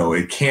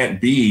 it can't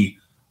be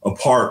a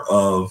part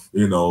of,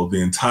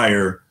 the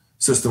entire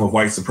system of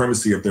white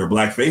supremacy if there are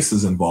Black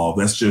faces involved.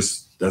 That's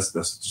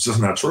just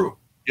not true.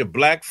 Your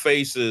Black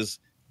faces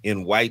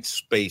in white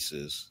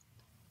spaces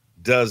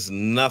does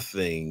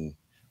nothing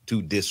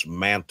to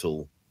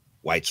dismantle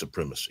white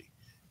supremacy.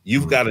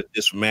 You've got to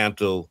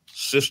dismantle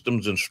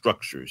systems and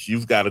structures.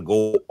 You've got to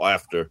go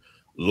after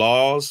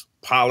laws,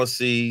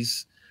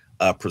 policies,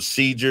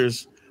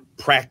 procedures,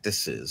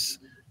 practices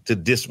to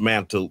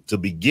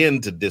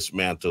begin to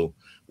dismantle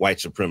white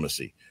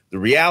supremacy. The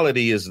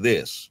reality is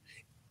this: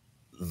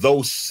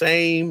 those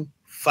same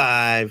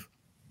 5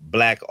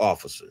 Black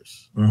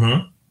officers,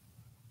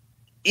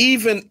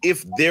 even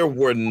if there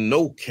were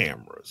no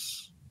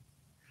cameras,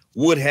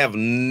 would have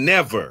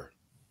never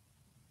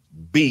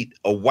beat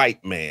a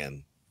white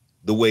man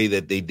the way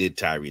that they did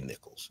Tyre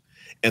Nichols.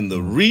 And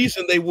the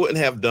reason they wouldn't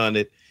have done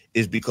it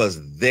is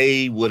because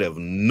they would have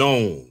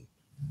known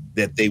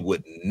that they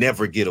would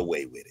never get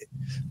away with it.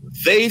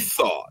 They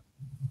thought,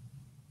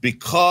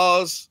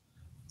 because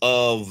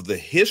of the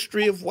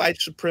history of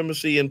white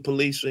supremacy in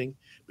policing,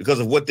 because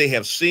of what they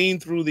have seen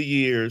through the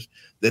years,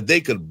 that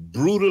they could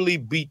brutally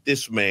beat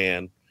this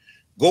man,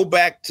 go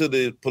back to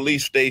the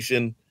police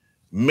station,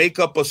 make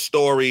up a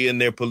story in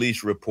their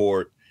police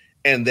report,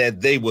 and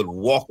that they would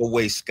walk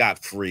away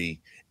scot-free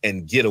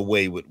and get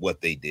away with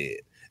what they did.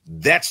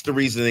 That's the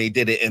reason they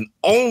did it. And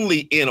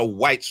only in a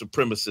white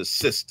supremacist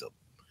system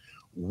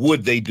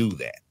would they do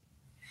that.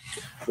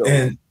 So,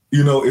 and,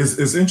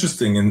 it's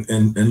interesting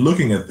in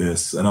looking at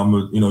this, and I'm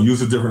going to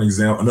use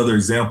another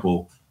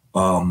example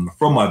from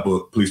my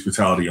book, Police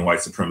Brutality and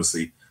White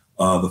Supremacy,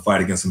 The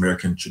Fight Against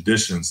American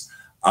Traditions.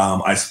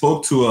 I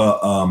spoke to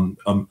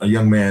a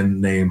young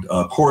man named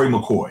Corey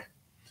McCoy.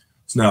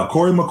 So now,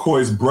 Corey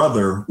McCoy's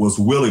brother was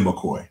Willie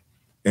McCoy,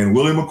 and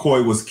Willie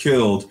McCoy was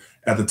killed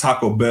at the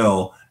Taco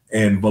Bell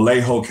in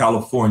Vallejo,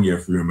 California,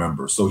 if you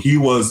remember. So he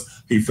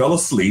fell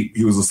asleep.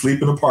 He was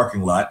asleep in a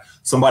parking lot.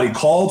 Somebody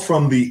called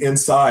from the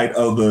inside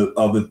of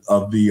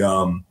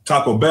the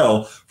Taco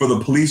Bell for the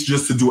police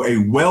just to do a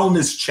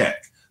wellness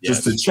check,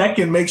 just to check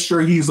and make sure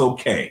he's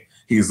okay.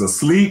 He's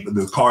asleep.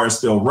 The car is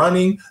still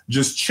running.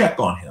 Just check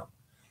on him.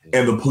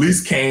 And the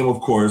police came, of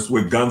course,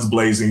 with guns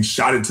blazing,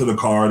 shot into the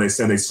car. They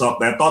said they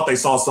thought they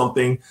saw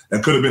something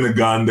that could have been a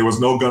gun. There was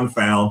no gun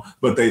found,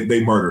 but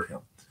they murdered him.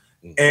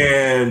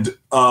 And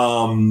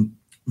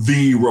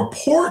the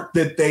report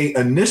that they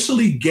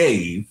initially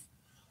gave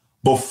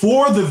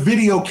before the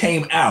video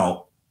came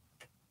out,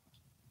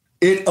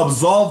 it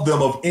absolved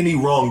them of any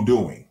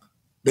wrongdoing.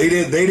 They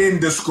didn't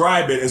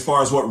describe it as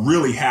far as what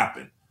really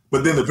happened.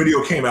 But then the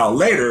video came out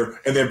later,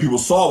 and then people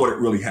saw what it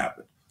really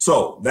happened.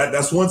 So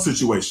that's one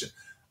situation.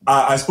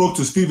 I spoke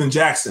to Steven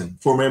Jackson,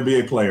 former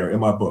NBA player,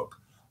 in my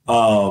book.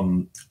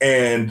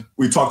 And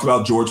we talked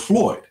about George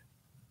Floyd.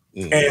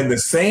 And the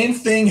same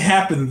thing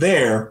happened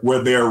there,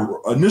 where their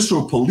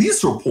initial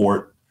police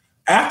report,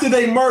 after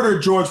they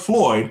murdered George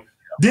Floyd,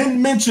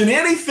 didn't mention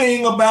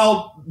anything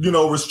about,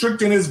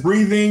 restricting his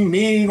breathing,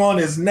 kneeing on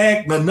his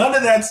neck, none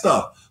of that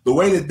stuff. The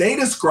way that they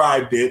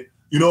described it,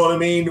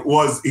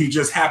 was he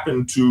just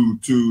happened to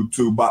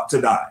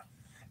die.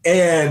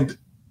 And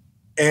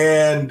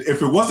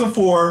if it wasn't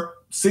for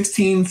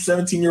 16,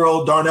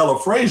 17-year-old Darnella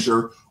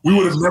Frazier, we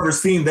would have never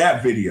seen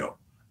that video.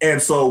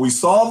 And so we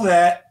saw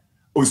that.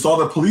 We saw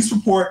the police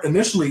report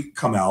initially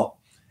come out,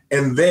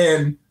 and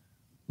then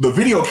the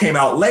video came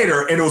out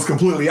later, and it was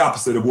completely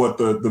opposite of what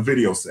the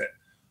video said.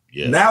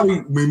 Yeah. Now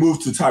we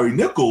move to Tyre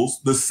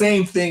Nichols. The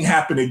same thing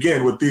happened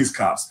again with these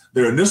cops.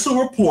 Their initial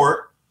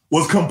report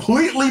was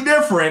completely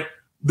different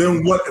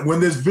than when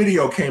this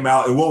video came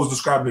out and what was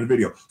described in the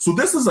video. So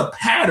this is a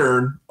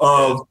pattern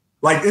of,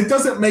 it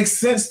doesn't make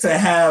sense to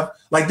have,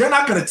 they're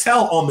not going to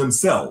tell on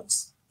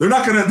themselves. They're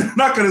not going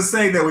to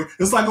say that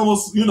it's like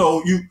almost,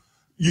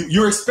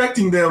 you're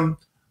expecting them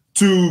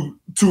to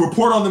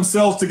report on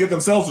themselves to get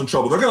themselves in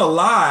trouble. They're going to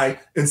lie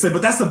and say,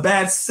 but that's a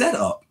bad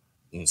setup.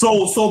 Mm-hmm.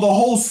 So the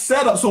whole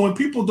setup. So when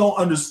people don't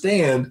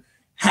understand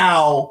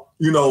how,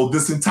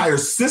 this entire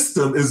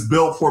system is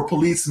built for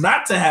police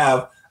not to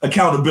have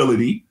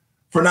accountability,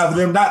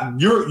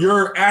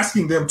 you're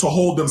asking them to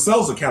hold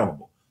themselves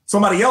accountable.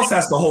 Somebody else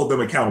has to hold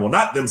them accountable,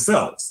 not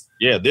themselves.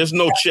 Yeah, there's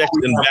no checks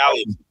and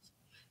balances.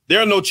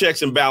 There are no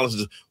checks and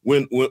balances.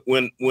 When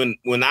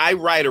I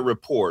write a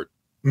report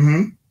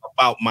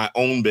about my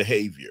own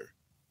behavior,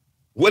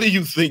 what do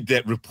you think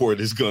that report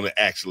is going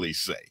to actually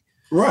say?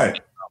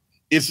 Right.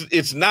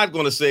 It's not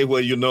going to say,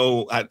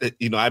 well,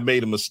 I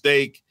made a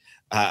mistake.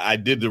 I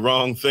did the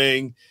wrong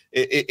thing.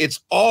 It's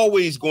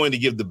always going to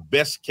give the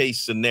best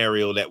case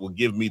scenario that will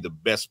give me the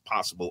best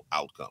possible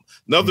outcome.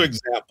 Another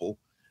example,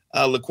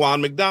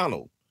 Laquan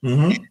McDonald,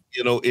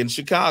 in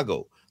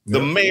Chicago,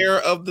 the mayor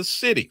of the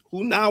city,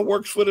 who now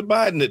works for the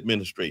Biden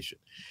administration,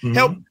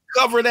 helped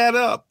cover that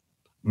up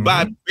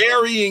by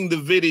burying the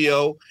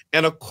video,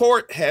 and a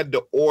court had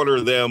to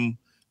order them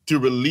to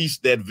release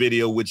that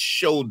video, which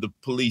showed the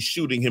police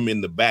shooting him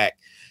in the back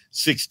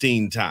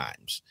 16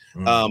 times.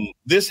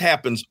 This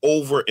happens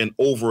over and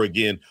over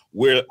again,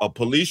 where a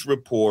police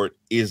report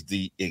is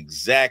the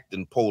exact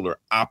and polar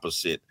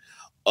opposite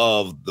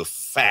of the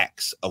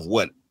facts of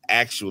what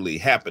actually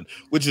happened,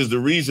 which is the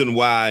reason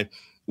why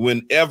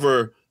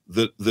whenever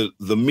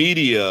the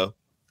media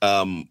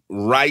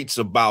writes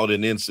about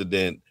an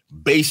incident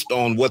based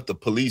on what the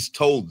police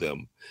told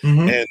them,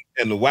 and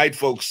the white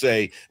folks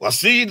say, well,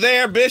 see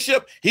there,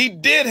 Bishop, he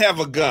did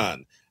have a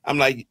gun. I'm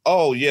like,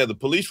 oh, yeah, the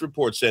police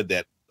report said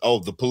that. Oh,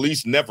 the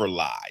police never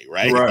lie,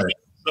 right?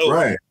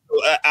 Right.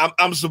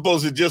 I'm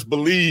supposed to just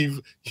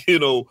believe,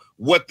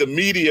 what the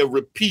media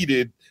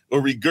repeated or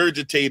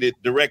regurgitated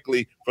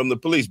directly from the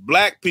police.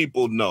 Black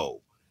people know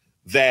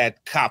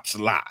that cops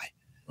lie.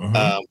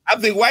 I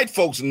think white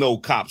folks know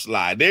cops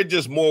lie. They're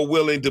just more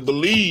willing to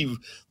believe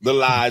the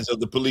lies of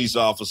the police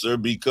officer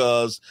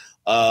because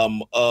of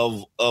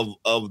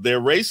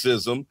their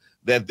racism,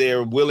 that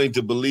they're willing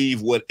to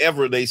believe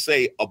whatever they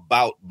say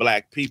about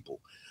Black people.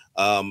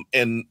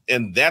 And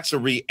that's a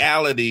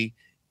reality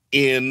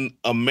in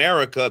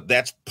America.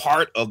 That's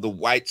part of the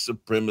white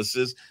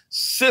supremacist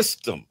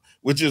system,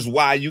 which is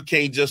why you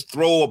can't just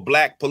throw a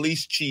Black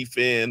police chief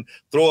in,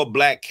 throw a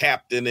Black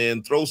captain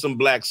in, throw some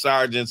Black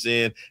sergeants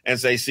in and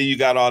say, see, you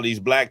got all these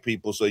Black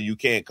people, so you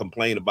can't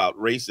complain about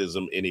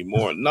racism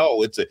anymore.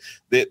 No,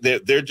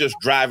 they're just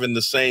driving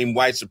the same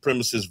white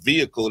supremacist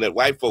vehicle that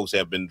white folks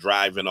have been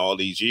driving all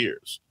these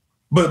years.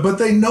 But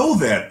they know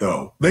that,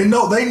 though. They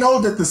know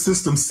that the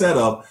system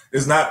setup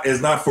is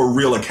not for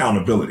real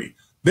accountability.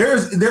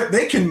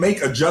 They can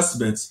make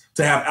adjustments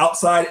to have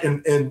outside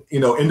and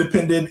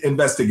independent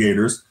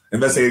investigators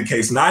investigate a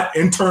case, not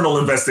internal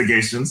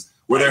investigations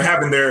where they're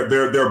having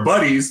their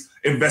buddies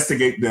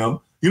investigate them.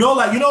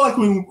 Like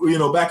when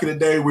back in the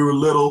day we were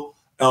little,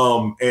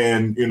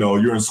 and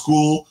you're in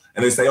school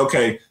and they say,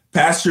 okay,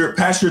 pass your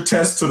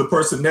test to the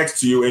person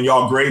next to you and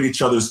y'all grade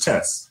each other's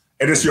tests,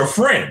 and it's your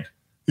friend.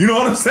 You know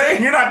what I'm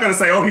saying? You're not going to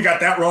say, oh, he got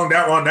that wrong.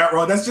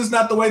 That's just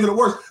not the way that it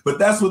works. But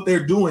that's what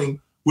they're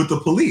doing with the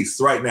police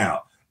right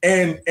now.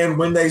 And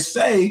when they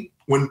say,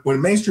 when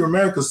mainstream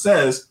America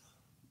says,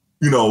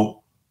 a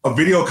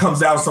video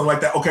comes out or something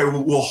like that, okay,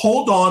 we'll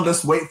hold on.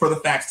 Let's wait for the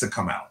facts to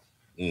come out.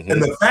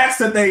 And the facts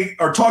that they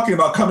are talking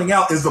about coming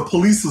out is the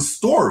police's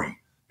story.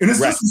 And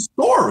it's just a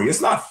story. It's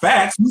not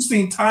facts. We've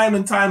seen time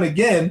and time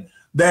again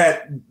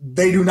that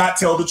they do not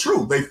tell the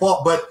truth. They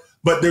fall,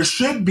 but there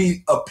should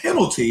be a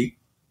penalty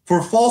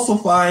for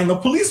falsifying a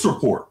police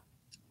report.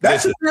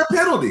 That should be a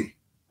penalty.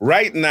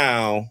 Right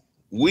now,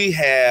 we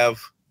have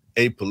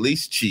a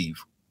police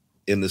chief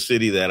in the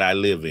city that I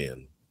live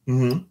in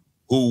who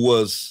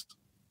was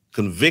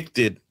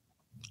convicted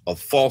of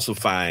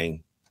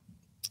falsifying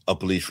a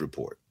police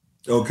report.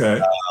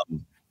 Okay.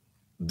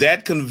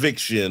 That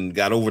conviction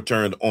got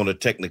overturned on a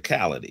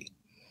technicality.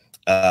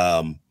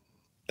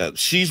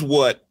 She's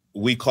what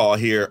we call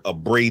here a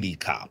Brady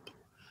cop.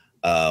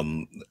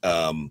 So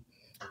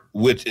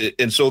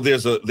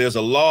there's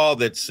a law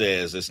that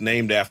says, it's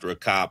named after a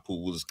cop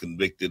who was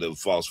convicted of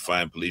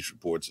falsifying police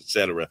reports, et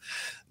cetera,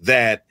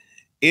 that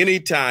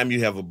anytime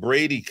you have a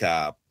Brady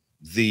cop,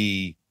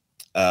 the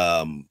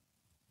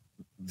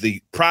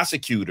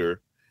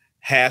prosecutor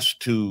has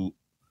to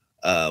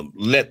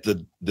let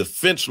the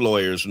defense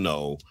lawyers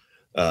know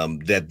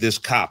that this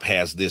cop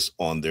has this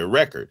on their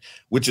record,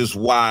 which is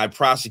why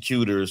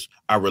prosecutors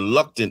are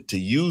reluctant to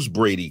use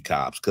Brady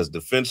cops, because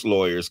defense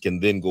lawyers can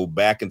then go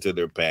back into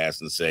their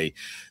past and say,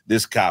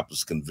 this cop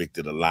was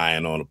convicted of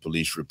lying on a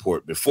police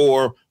report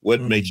before.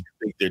 What makes you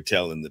think they're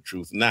telling the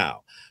truth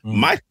now?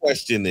 My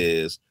question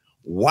is,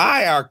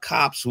 why are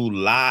cops who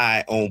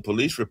lie on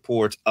police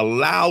reports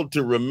allowed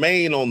to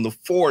remain on the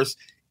force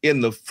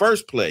in the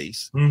first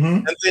place?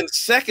 And then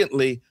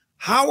secondly,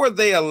 how are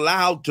they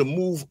allowed to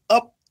move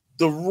up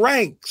the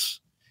ranks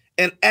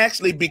and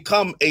actually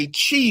become a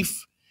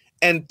chief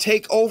and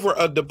take over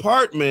a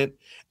department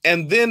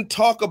and then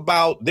talk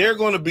about they're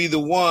going to be the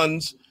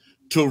ones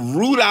to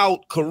root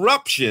out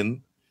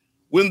corruption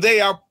when they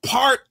are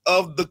part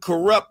of the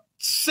corrupt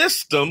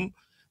system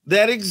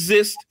that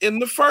exists in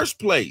the first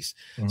place?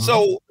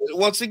 So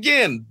once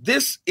again,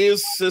 this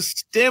is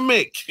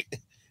systemic.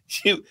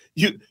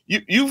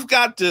 You've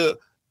got to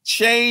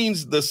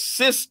change the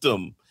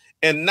system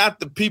and not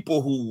the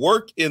people who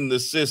work in the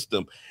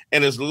system.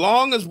 And as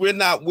long as we're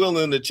not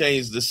willing to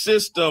change the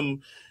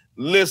system,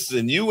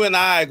 listen, you and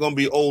I are going to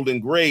be old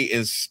and gray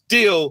and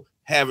still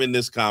having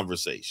this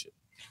conversation.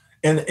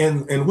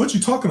 And what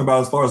you're talking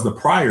about as far as the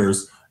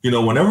priors,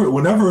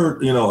 whenever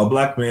a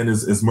black man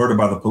is murdered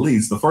by the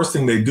police, the first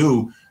thing they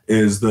do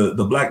is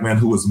the black man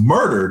who was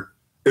murdered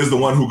is the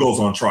one who goes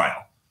on trial.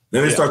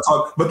 Then they start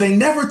talking, but they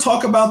never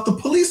talk about the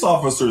police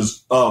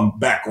officer's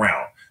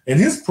background and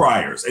his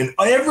priors. And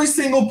every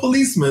single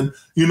policeman,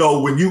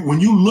 when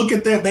you look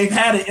at that, they've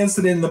had an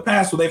incident in the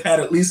past where they've had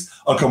at least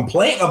a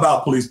complaint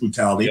about police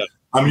brutality. Yeah.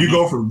 I mean, you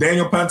go from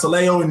Daniel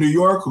Pantaleo in New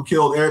York, who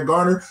killed Eric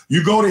Garner.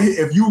 You go to,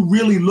 if you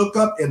really look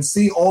up and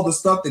see all the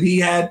stuff that he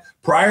had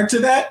prior to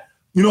that,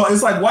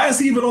 it's like, why is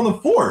he even on the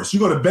force?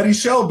 You go to Betty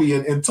Shelby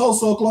in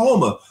Tulsa,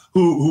 Oklahoma,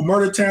 who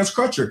murdered Terrence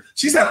Crutcher.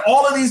 She's had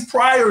all of these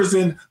priors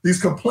and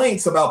these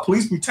complaints about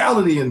police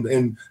brutality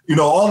and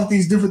all of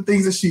these different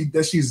things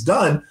that she's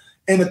done.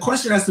 And the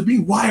question has to be,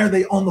 why are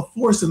they on the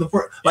force in the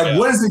first? Like,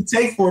 what does it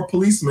take for a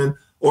policeman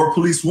or a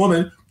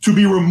policewoman to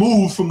be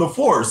removed from the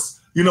force?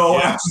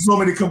 After so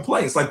many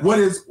complaints, like what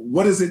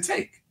does it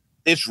take?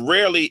 It's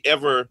rarely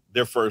ever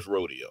their first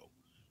rodeo.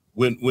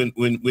 When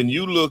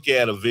you look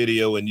at a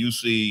video and you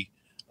see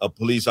a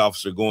police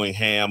officer going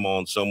ham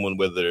on someone,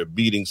 whether they're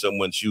beating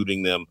someone,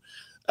 shooting them,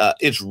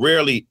 it's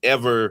rarely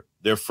ever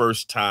their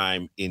first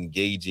time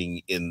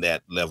engaging in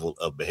that level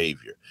of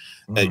behavior.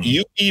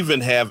 You even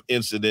have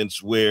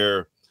incidents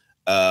where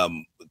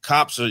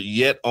cops are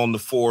yet on the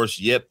force,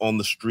 yet on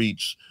the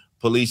streets,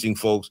 policing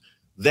folks,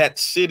 that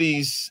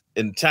cities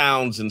and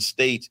towns and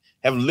states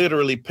have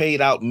literally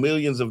paid out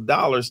millions of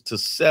dollars to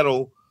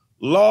settle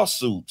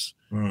lawsuits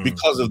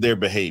because of their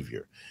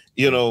behavior,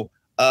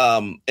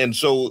 and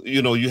so,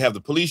 you have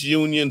the police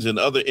unions and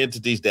other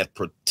entities that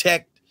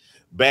protect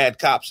bad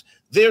cops.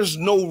 There's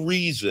no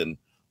reason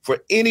for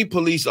any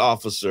police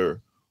officer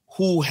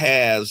who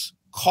has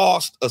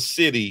cost a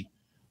city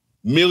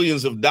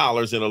millions of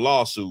dollars in a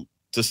lawsuit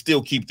to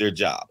still keep their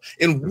job.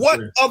 In what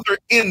other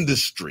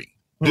industry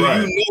do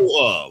you know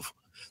of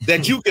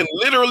that you can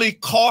literally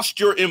cost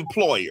your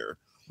employer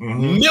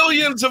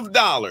millions of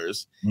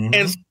dollars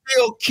and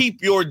still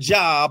keep your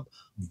job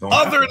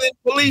other than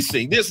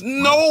policing? There's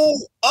no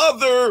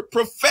other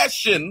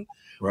profession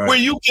where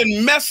you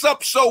can mess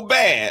up so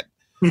bad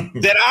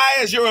that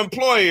I, as your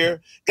employer,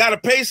 got to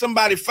pay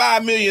somebody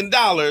 $5 million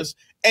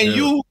and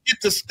you get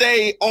to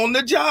stay on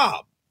the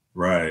job.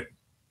 Right.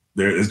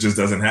 It just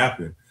doesn't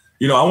happen.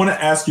 I want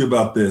to ask you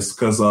about this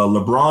because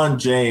LeBron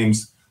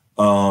James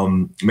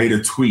made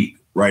a tweet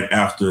right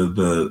after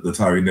the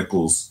Tyree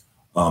Nichols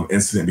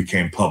incident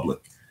became public.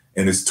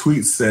 And his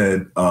tweet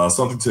said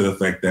something to the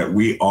effect that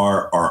we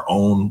are our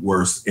own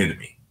worst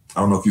enemy.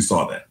 I don't know if you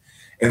saw that.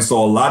 And so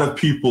a lot of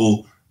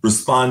people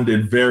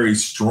responded very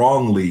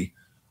strongly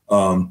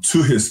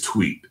to his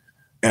tweet.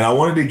 And I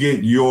wanted to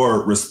get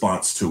your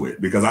response to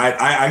it because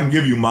I can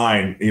give you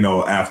mine,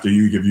 after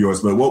you give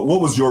yours. But what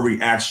was your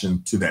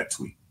reaction to that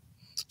tweet?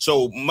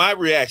 So my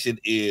reaction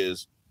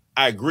is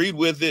I agreed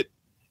with it,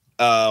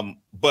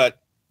 but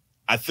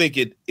I think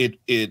it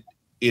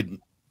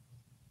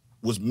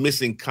was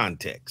missing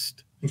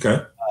context.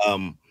 Okay.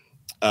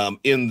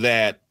 In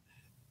that,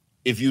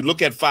 if you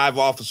look at 5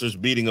 officers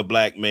beating a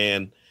black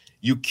man,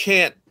 you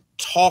can't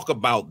talk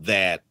about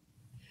that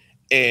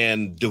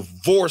and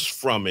divorce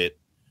from it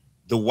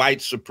the white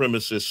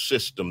supremacist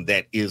system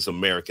that is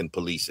American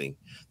policing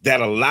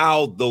that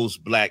allowed those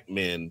black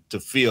men to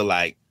feel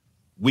like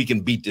we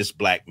can beat this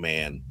black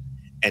man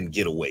and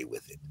get away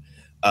with it.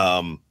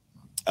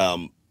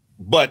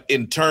 But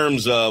in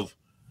terms of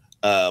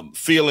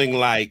feeling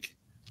like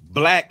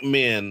black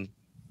men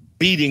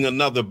beating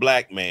another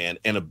black man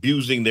and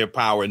abusing their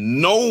power,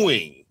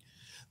 knowing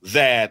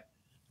that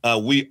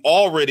we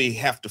already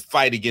have to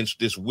fight against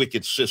this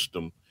wicked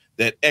system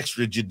that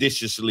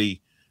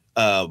extrajudiciously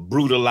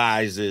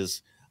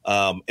brutalizes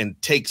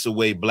and takes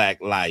away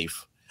black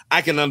life.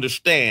 I can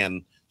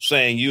understand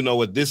saying,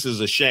 this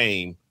is a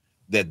shame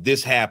that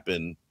this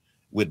happened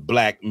with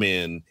black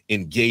men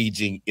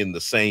engaging in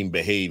the same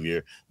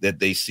behavior that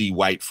they see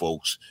white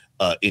folks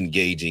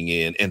engaging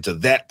in. And to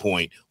that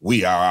point,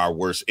 we are our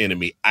worst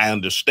enemy. I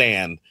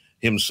understand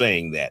him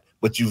saying that,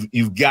 but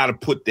you've got to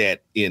put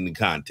that in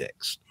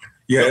context.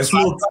 Yeah,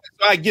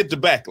 I get the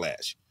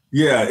backlash.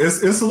 Yeah,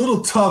 it's a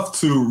little tough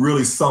to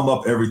really sum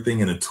up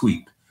everything in a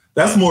tweet.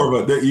 That's more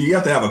of you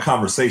have to have a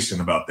conversation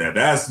about that.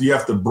 You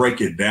have to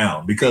break it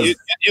down because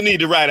you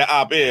need to write an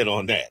op-ed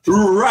on that.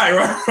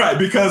 Right.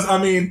 Because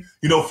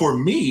for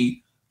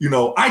me,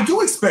 I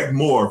do expect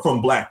more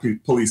from black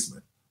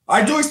policemen.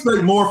 I do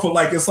expect more for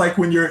it's like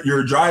when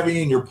you're driving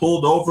and you're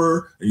pulled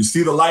over and you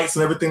see the lights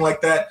and everything like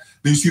that.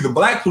 Then you see the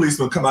black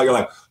policeman come out. You're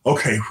like,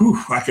 okay, whew,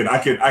 I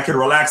can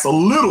relax a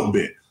little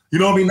bit.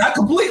 Not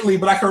completely,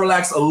 but I can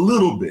relax a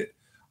little bit.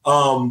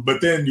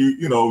 But then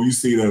you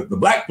see the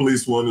black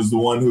police one is the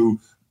one who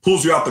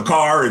pulls you out the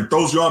car and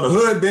throws you on the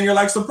hood. Then you're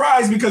like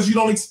surprised because you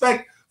don't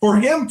expect for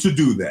him to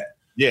do that.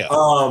 Yeah.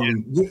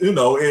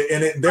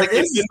 There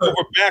is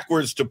over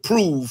backwards to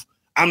prove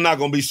I'm not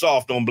going to be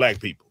soft on black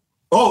people.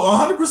 Oh,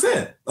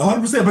 100%.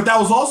 100%. But that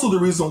was also the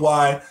reason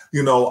why,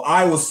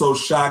 I was so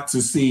shocked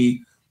to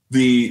see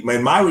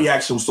my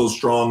reaction was so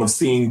strong of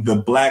seeing the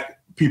black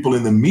people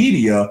in the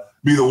media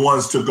be the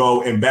ones to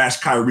go and bash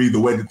Kyrie the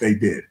way that they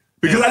did.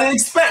 Because I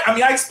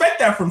expect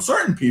that from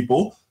certain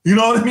people, you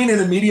know what I mean? In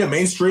the media,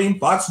 mainstream,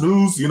 Fox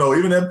News,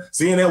 even them,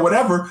 CNN,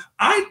 whatever.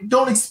 I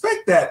don't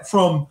expect that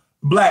from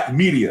black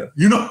media,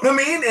 you know what I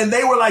mean? And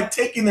they were like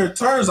taking their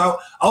turns. I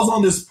was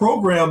on this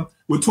program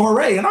with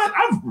Torre, and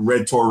I've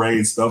read Torre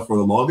and stuff for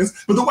the longest,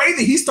 but the way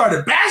that he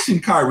started bashing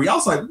Kyrie, I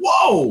was like,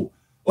 whoa,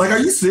 like, are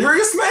you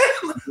serious,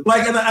 man?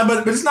 Like,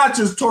 but it's not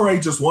just Torre,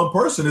 just one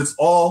person. It's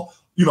all,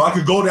 I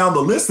could go down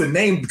the list and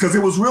name, because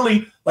it was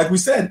really, like we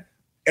said,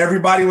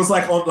 everybody was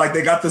like,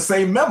 they got the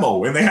same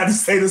memo and they had to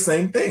say the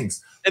same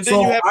things. And then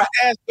you have to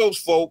ask those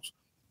folks,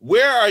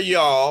 where are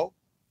y'all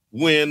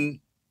when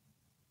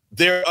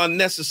they're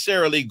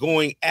unnecessarily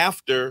going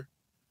after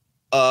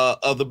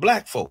other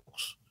black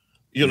folks?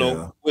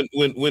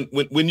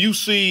 When you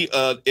see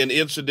an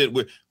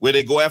incident where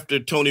they go after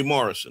Toni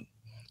Morrison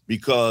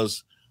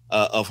because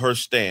of her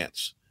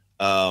stance,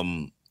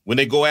 when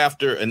they go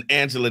after an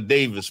Angela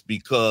Davis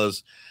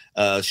because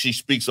she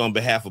speaks on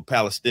behalf of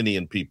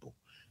Palestinian people.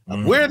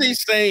 Where are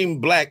these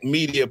same black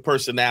media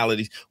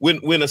personalities when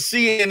a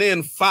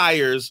CNN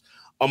fires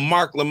a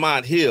Mark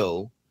Lamont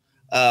Hill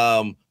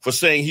for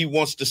saying he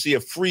wants to see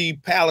a free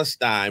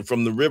Palestine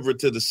from the river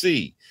to the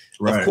sea?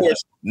 Right. Of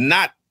course,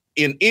 not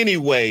in any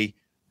way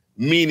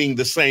meaning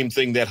the same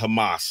thing that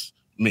Hamas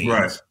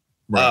means.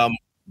 Right.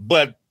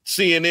 But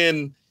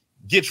CNN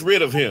gets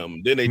rid of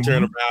him. Then they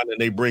turn around and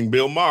they bring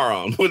Bill Maher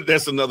on.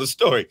 That's another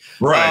story.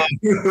 Right.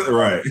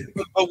 Right.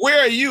 But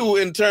where are you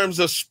in terms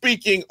of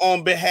speaking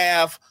on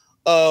behalf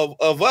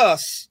of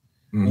us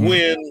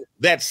when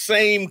that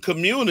same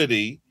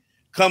community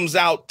comes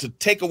out to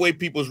take away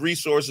people's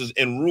resources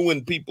and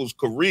ruin people's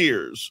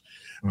careers?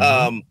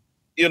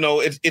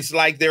 It's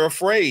like they're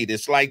afraid.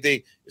 It's like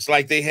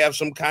they have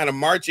some kind of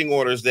marching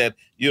orders that,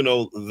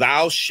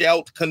 thou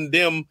shalt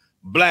condemn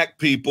black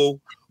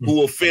people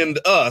who offend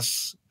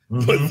us,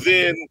 but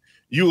then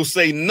you'll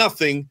say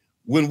nothing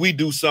when we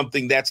do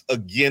something that's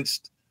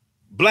against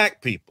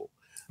black people.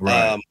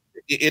 Right.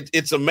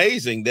 It's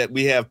amazing that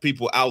we have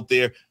people out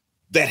there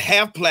that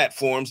have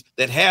platforms,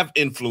 that have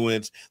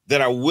influence,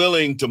 that are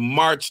willing to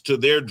march to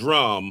their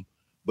drum,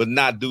 but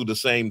not do the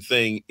same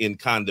thing in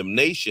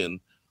condemnation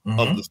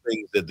of the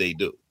things that they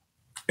do.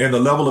 And the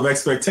level of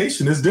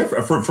expectation is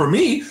different. For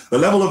me, the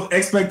level of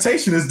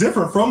expectation is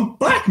different from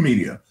black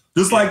media.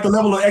 Just like the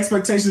level of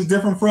expectation is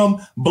different from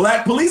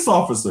black police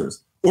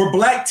officers or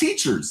black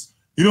teachers.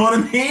 You know what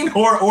I mean?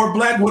 Or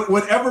black,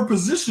 whatever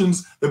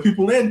positions that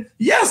people in.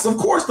 Yes, of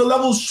course, the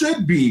levels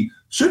should be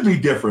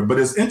different, but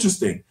it's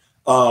interesting.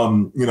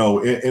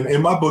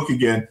 In my book,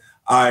 again,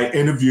 I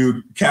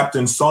interviewed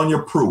Captain Sonia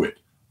Pruitt.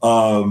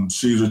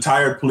 She's a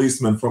retired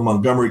policeman from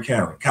Montgomery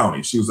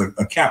County. She was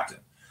a captain.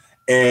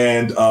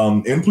 And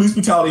in police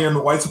brutality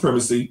and white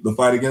supremacy, the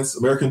fight against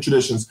American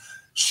traditions,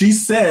 she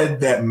said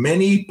that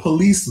many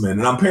policemen,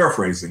 and I'm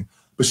paraphrasing,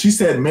 but she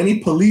said many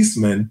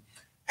policemen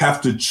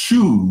have to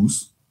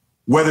choose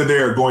whether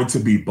they're going to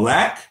be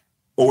black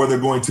or they're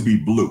going to be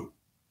blue.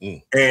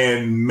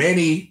 And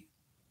many,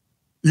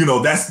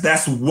 that's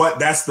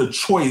the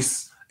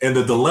choice and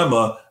the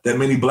dilemma that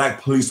many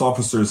black police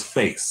officers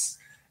face.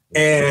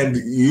 And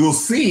you'll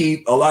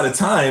see a lot of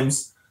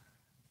times,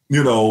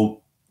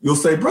 you'll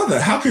say, brother,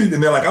 how can you?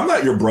 And they're like, I'm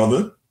not your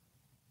brother.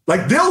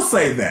 Like, they'll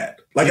say that.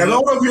 Like, I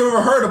don't know if you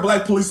ever heard a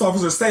black police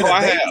officer say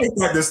that. They make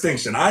that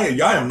distinction. I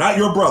am not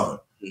your brother.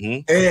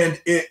 And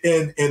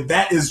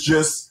that is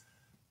just,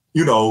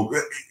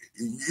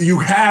 you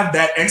have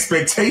that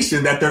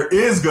expectation that there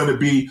is going to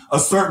be a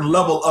certain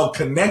level of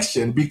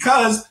connection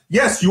because,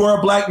 yes, you are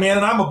a black man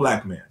and I'm a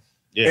black man.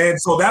 Yeah.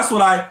 And so that's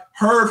what I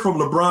heard from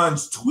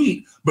LeBron's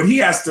tweet. But he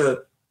has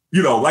to,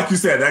 like you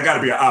said, that got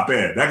to be an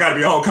op-ed. That got to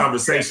be a whole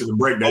conversation to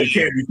break that.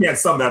 You can't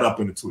sum that up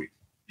in a tweet.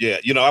 Yeah.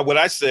 What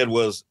I said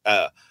was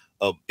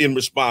in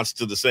response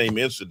to the same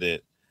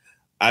incident,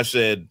 I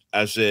said,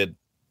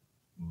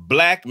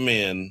 black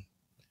men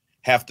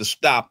have to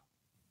stop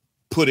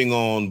putting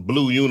on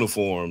blue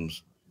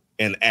uniforms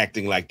and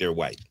acting like they're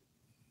white.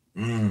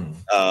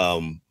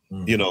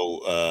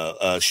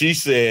 She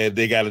said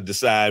they got to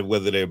decide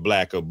whether they're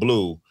black or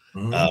blue.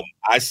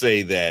 I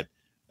say that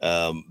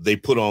they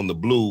put on the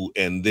blue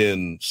and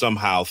then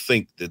somehow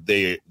think that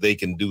they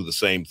can do the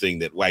same thing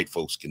that white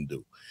folks can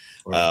do.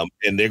 Right.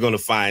 And they're going to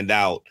find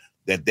out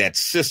that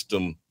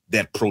system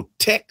that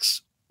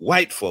protects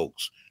white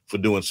folks for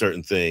doing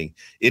certain things,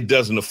 it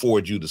doesn't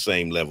afford you the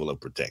same level of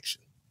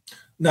protection.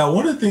 Now,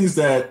 one of the things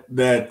that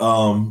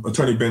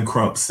Attorney Ben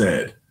Crump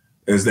said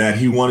is that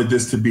he wanted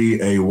this to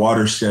be a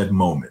watershed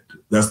moment.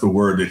 That's the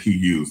word that he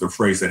used, the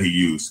phrase that he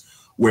used,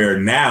 where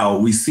now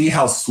we see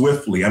how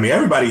swiftly,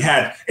 anybody with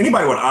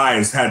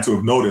eyes had to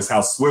have noticed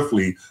how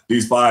swiftly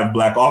these 5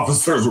 black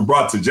officers were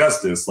brought to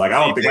justice. Like,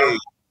 it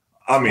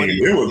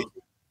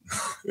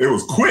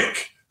was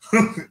quick.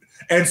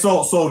 And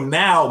so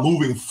now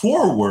moving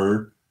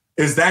forward,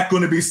 is that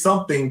going to be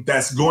something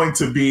that's going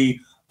to be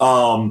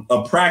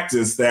a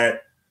practice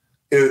that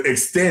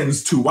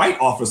extends to white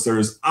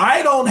officers?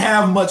 I don't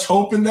have much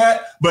hope in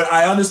that, but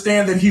I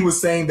understand that he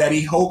was saying that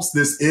he hopes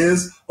this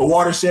is a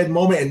watershed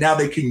moment, and now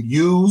they can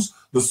use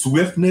the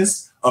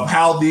swiftness of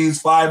how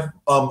these 5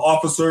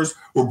 officers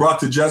were brought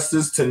to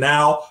justice to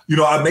now,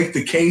 I make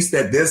the case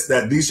that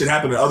these should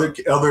happen in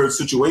other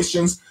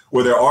situations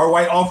where there are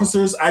white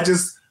officers.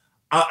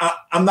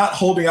 I'm not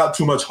holding out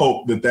too much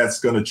hope that that's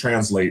going to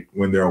translate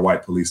when there are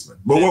white policemen.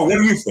 But what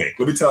do you think?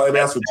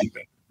 That's what you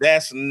think.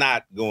 That's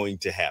not going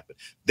to happen.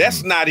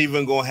 That's not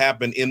even going to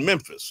happen in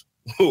Memphis,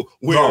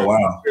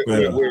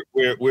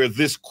 where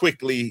this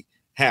quickly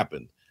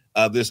happened.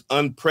 This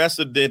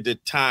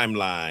unprecedented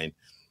timeline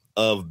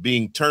of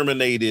being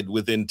terminated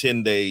within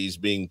 10 days,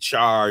 being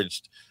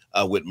charged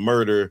with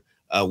murder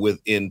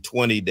within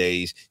 20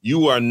 days.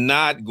 You are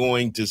not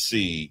going to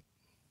see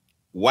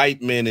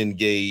white men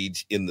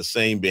engage in the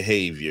same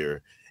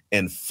behavior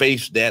and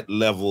face that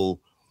level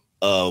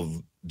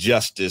of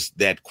justice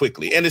that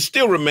quickly. And it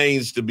still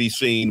remains to be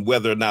seen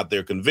whether or not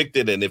they're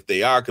convicted, and if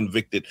they are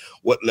convicted,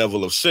 what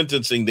level of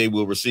sentencing they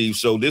will receive.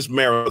 So this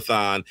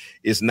marathon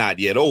is not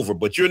yet over,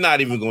 but you're not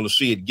even going to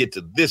see it get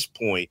to this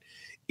point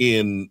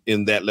in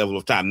that level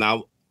of time.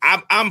 Now,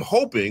 I'm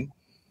hoping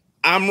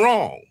I'm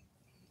wrong.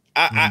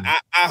 I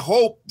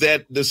hope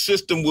that the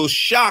system will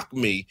shock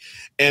me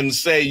and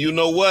say, you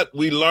know what,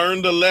 we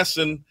learned a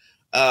lesson,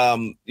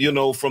 from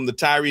the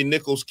Tyree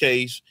Nichols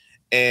case,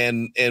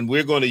 and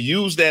we're going to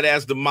use that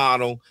as the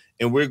model,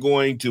 and we're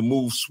going to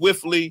move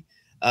swiftly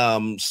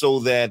so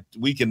that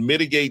we can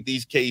mitigate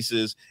these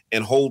cases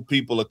and hold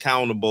people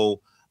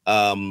accountable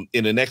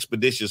in an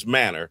expeditious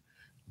manner.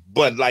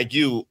 But like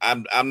you,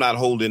 I'm not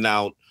holding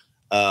out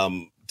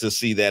to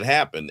see that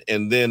happen.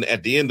 And then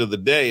at the end of the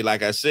day,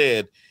 like I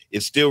said,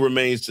 it still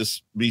remains to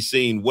be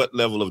seen what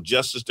level of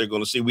justice they're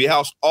going to see. We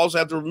also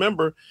have to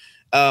remember,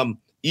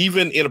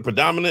 even in a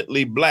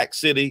predominantly black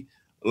city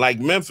like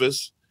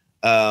Memphis,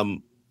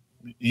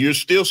 you're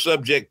still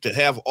subject to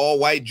have all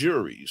white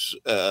juries.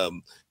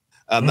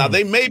 Now,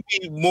 they may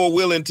be more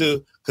willing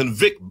to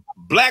convict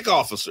black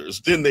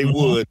officers than they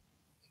would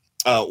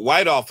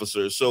white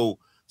officers. So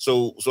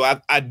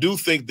I do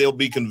think they'll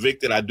be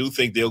convicted. I do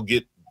think they'll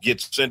get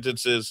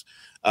sentences,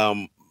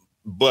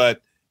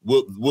 but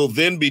we'll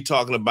then be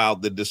talking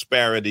about the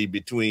disparity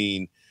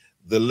between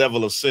the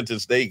level of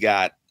sentence they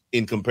got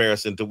in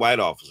comparison to white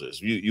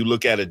officers. You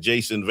look at a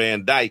Jason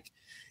Van Dyke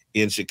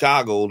in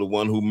Chicago, the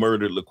one who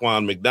murdered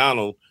Laquan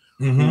McDonald,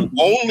 who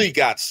only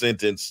got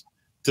sentenced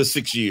to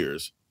 6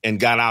 years and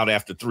got out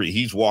after 3.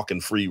 He's walking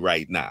free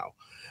right now.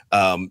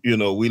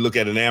 We look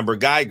at an Amber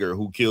Geiger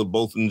who killed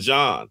Botham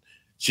Jean.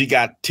 She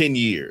got 10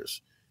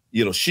 years.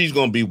 She's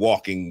going to be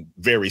walking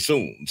very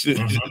soon,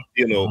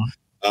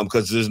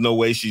 because there's no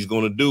way she's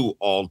going to do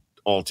all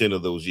 10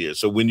 of those years.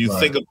 So when you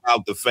think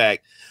about the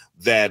fact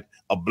that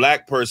a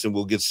black person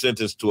will get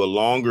sentenced to a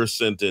longer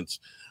sentence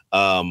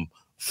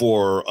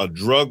for a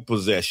drug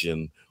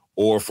possession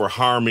or for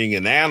harming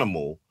an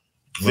animal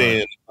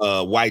than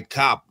a white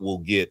cop will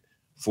get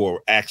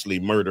for actually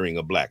murdering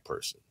a black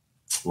person.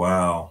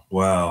 Wow.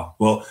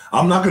 Well,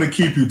 I'm not going to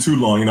keep you too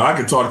long. I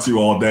could talk to you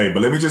all day,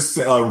 but let me just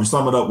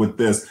sum it up with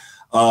this.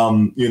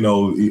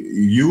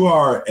 You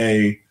are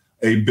a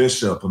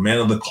bishop, a man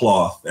of the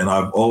cloth, and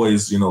I've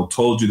always,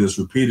 told you this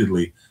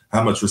repeatedly,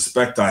 how much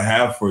respect I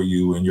have for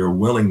you and your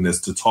willingness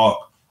to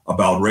talk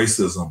about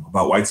racism,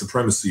 about white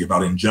supremacy,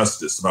 about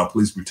injustice, about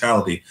police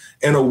brutality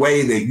in a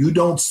way that you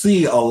don't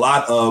see a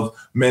lot of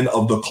men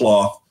of the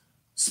cloth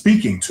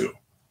speaking to,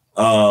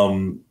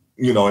 and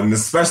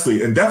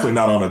especially and definitely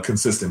not on a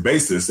consistent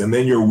basis. And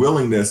then your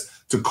willingness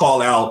to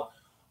call out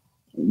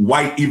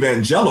white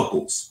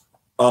evangelicals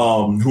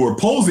who are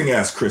posing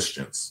as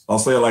Christians. I'll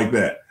say it like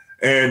that.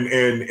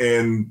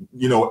 And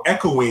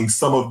echoing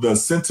some of the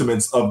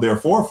sentiments of their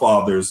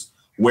forefathers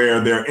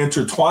where they're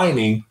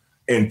intertwining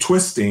and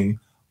twisting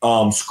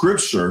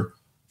scripture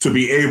to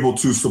be able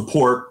to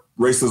support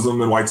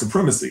racism and white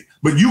supremacy.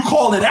 But you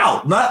call it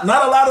out. Not a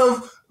lot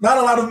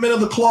of men of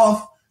the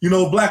cloth,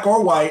 black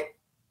or white,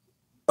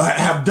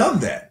 have done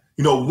that.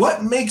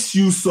 What makes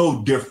you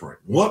so different?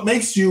 What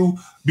makes you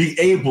be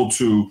able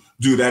to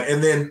do that?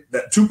 And then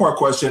that 2-part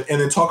question, and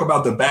then talk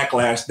about the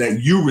backlash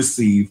that you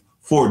receive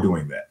for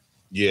doing that.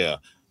 Yeah.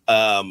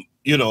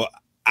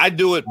 I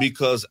do it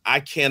because I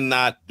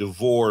cannot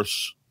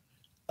divorce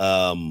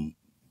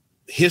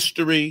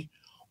history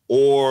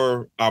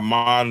or our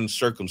modern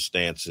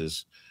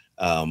circumstances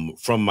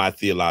from my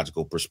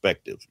theological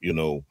perspective.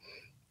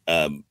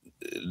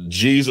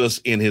 Jesus,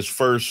 in his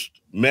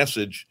first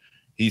message,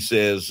 he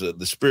says,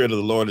 the Spirit of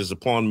the Lord is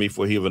upon me,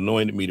 for he have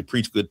anointed me to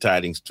preach good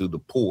tidings to the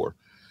poor,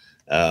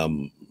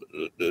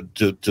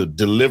 to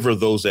deliver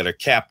those that are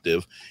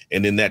captive.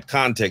 And in that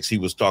context, he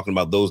was talking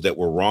about those that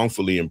were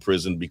wrongfully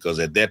imprisoned, because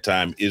at that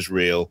time,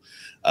 Israel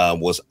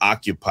was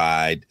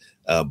occupied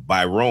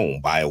by Rome,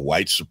 by a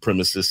white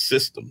supremacist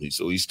system.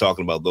 So he's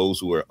talking about those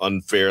who were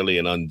unfairly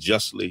and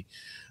unjustly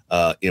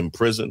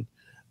imprisoned.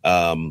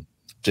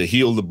 to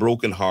heal the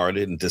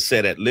brokenhearted, and to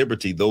set at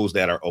liberty those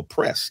that are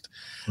oppressed.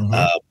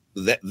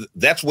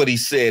 That's what he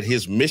said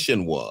his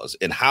mission was.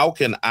 And how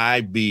can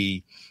I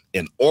be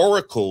an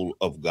oracle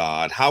of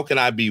God? How can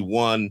I be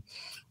one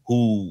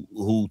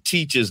who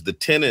teaches the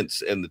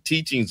tenets and the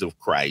teachings of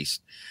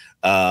Christ,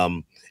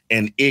 and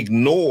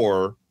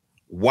ignore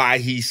why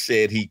he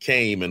said he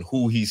came and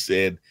who he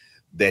said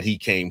that he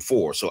came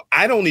for? So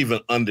I don't even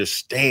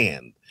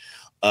understand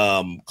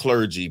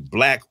clergy,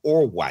 black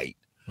or white,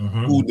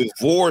 who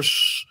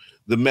divorce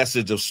the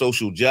message of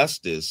social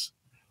justice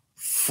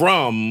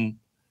from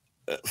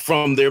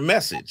their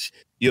message.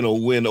 You know,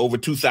 when over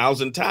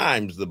 2,000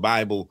 times the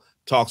Bible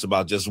talks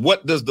about just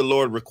what does the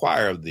Lord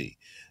require of thee,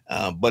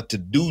 but to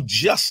do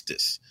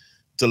justice,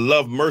 to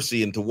love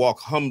mercy, and to walk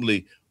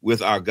humbly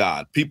with our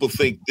God. People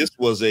think this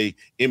was a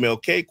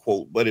MLK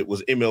quote, but it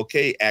was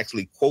MLK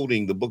actually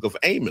quoting the book of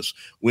Amos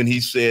when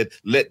he said,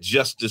 let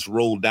justice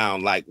roll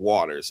down like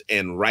waters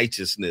and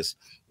righteousness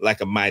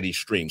like a mighty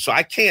stream. So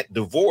I can't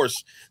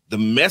divorce the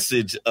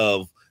message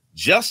of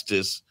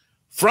justice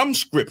from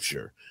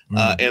scripture.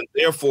 And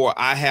therefore,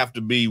 I have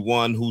to be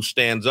one who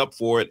stands up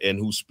for it and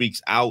who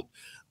speaks out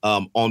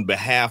on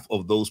behalf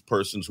of those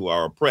persons who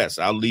are oppressed.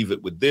 I'll leave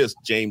it with this.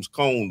 James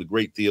Cone, the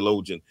great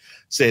theologian,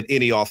 said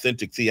any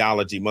authentic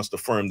theology must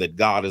affirm that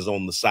God is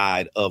on the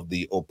side of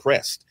the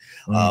oppressed.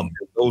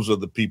 Those are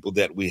the people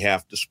that we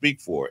have to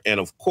speak for. And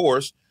of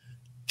course,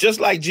 just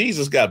like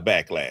Jesus got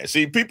backlash.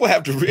 See, people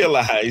have to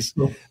realize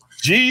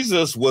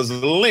Jesus was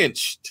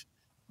lynched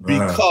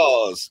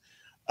because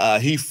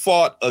he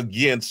fought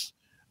against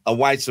a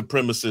white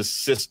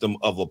supremacist system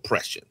of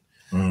oppression.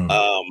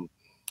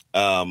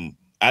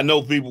 I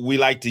know people, we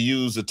like to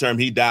use the term,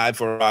 he died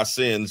for our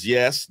sins.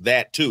 Yes,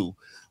 that too.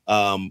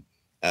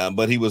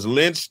 But he was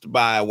lynched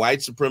by a white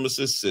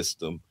supremacist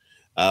system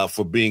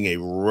for being a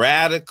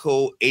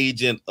radical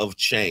agent of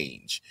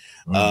change.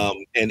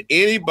 And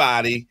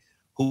anybody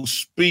who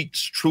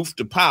speaks truth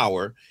to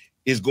power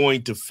is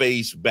going to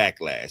face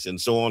backlash. And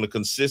so on a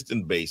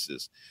consistent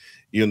basis,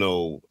 you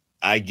know,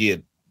 I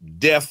get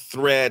death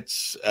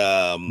threats.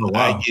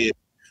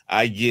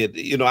 I get,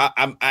 you know,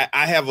 I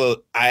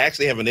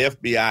actually have an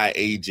FBI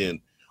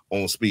agent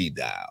on speed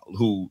dial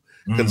who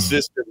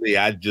consistently,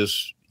 I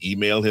just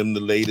email him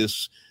the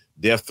latest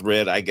death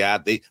threat I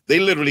got. They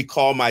literally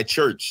call my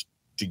church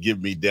to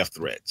give me death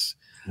threats.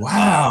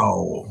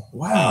 Wow.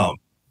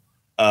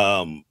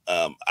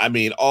 I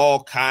mean,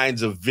 all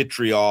kinds of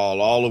vitriol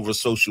all over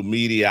social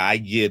media. I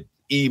get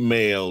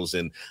emails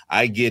and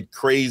I get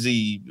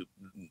crazy.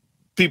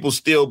 People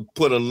still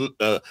put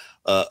a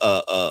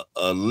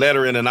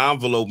letter in an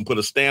envelope and put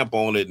a stamp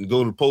on it and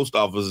go to the post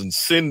office and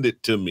send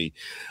it to me.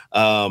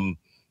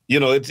 You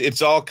know,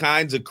 it's all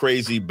kinds of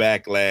crazy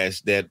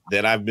backlash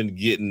that I've been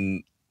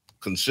getting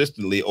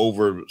consistently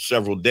over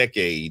several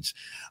decades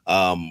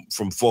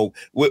from folk,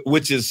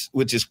 which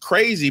is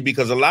crazy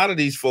because a lot of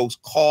these folks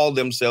call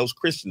themselves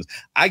Christians.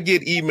 I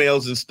get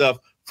emails and stuff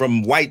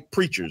from white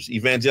preachers,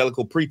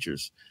 evangelical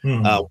preachers.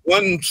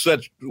 One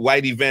such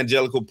white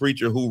evangelical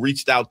preacher who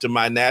reached out to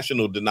my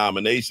national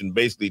denomination,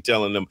 basically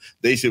telling them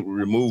they should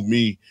remove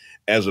me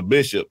as a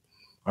bishop.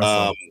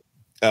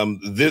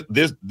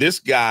 This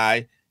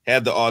guy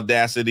had the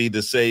audacity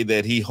to say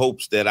that he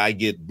hopes that I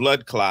get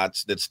blood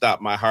clots that stop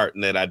my heart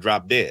and that I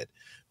drop dead.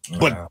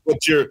 Wow.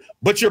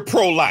 But you're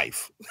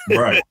pro-life,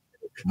 right?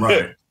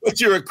 But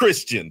you're a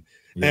Christian,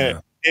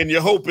 and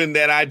you're hoping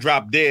that I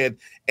drop dead.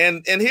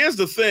 And here's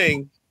the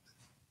thing: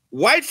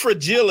 white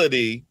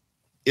fragility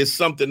is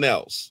something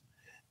else,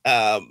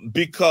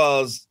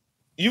 because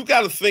you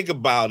got to think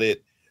about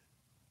it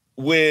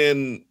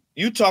when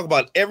you talk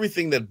about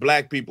everything that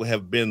Black people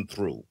have been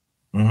through.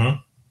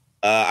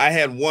 I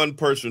had one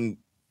person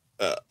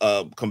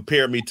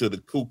compare me to the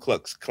Ku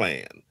Klux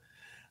Klan.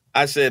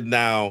 I said,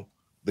 now,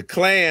 the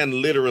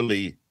Klan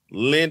literally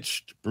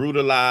lynched,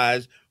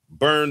 brutalized,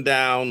 burned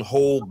down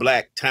whole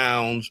Black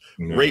towns,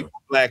 raped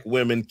Black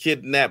women,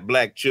 kidnapped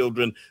Black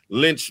children,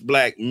 lynched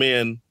Black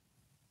men.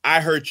 I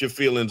hurt your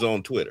feelings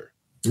on Twitter.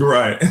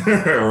 Right.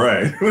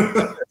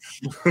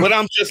 But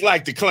I'm just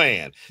like the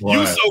Klan. Right.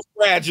 You're so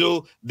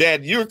fragile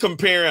that you're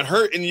comparing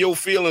hurting your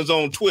feelings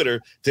on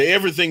Twitter to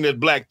everything that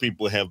Black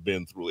people have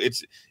been through.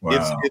 It's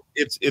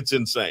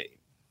insane.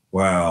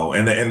 Wow.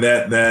 And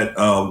that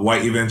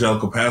white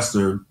evangelical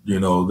pastor, you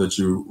know, that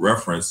you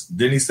referenced,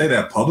 didn't he say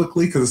that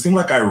publicly? Because it seemed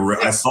like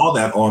I saw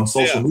that on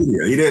social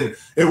media. He didn't.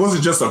 It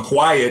wasn't just a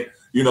quiet,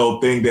 you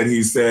know, thing that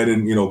he said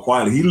and, you know,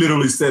 quietly. He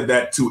literally said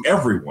that to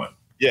everyone.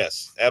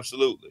 Yes,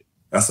 absolutely.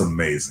 That's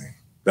amazing.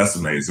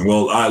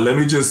 Well, let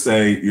me just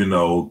say, you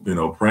know,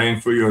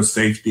 praying for your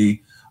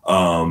safety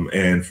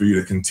and for you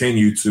to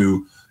continue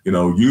to, you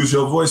know, use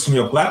your voice and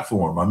your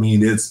platform. I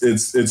mean,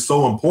 it's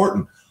so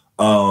important.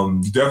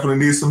 You definitely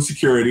need some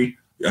security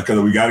because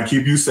we got to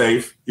keep you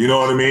safe. You know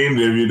what I mean?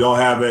 If you don't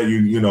have that,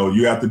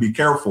 you have to be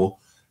careful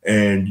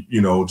and,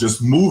 you know,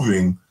 just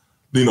moving.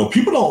 You know,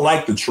 people don't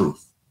like the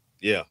truth.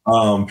 Yeah.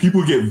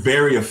 People get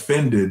very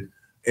offended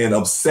and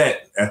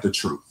upset at the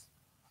truth.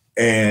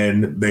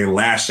 And they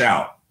lash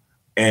out.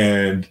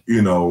 And,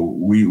 you know,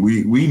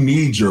 we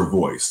need your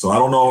voice. So I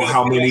don't know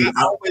how many.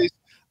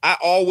 I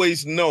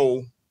always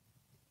know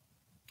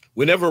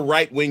whenever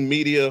right-wing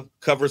media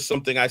covers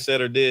something I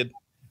said or did,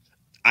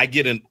 I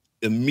get an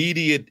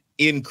immediate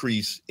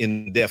increase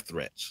in death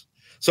threats.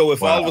 So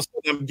if all of a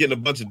sudden I'm getting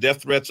a bunch of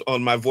death threats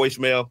on my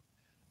voicemail,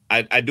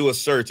 I do a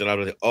search and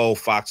I'm like, oh,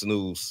 Fox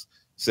News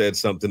said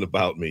something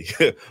about me,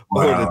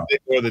 or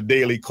the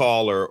Daily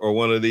Caller, or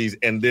one of these,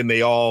 and then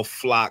they all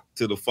flock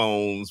to the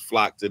phones,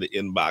 flock to the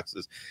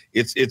inboxes.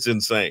 It's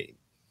insane.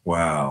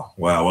 Wow.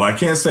 Well, I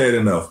can't say it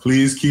enough.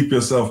 Please keep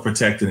yourself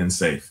protected and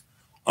safe.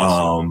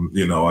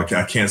 You know, I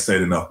can't say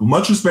it enough. But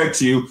much respect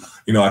to you.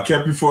 You know, I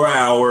kept you for an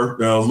hour. It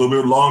was a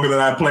little bit longer than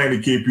I planned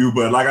to keep you,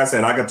 but like I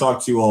said, I could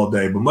talk to you all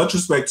day. But much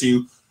respect to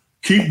you.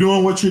 Keep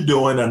doing what you're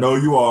doing. I know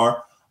you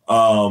are.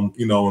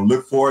 You know, and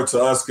look forward to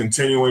us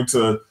continuing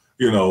to,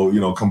 you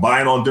know,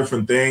 combine on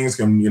different things.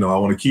 And, you know, I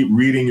want to keep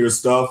reading your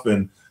stuff.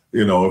 And,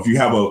 you know, if you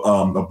have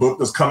a book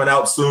that's coming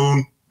out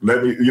soon,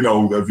 let me, you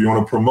know, if you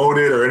want to promote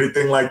it or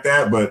anything like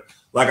that. But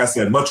like I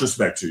said, much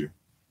respect to you.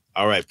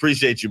 All right.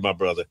 Appreciate you, my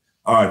brother.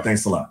 All right.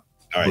 Thanks a lot.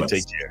 All right. Bless.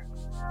 Take care.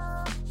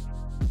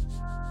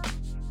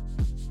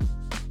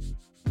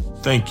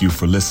 Thank you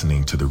for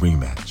listening to The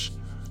Rematch.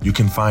 You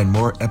can find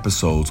more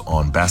episodes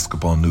on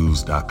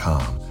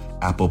basketballnews.com,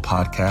 Apple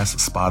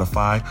Podcasts,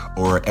 Spotify,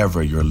 or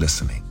wherever you're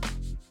listening.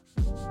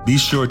 Be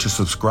sure to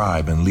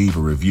subscribe and leave a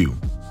review.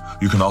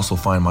 You can also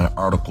find my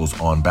articles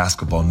on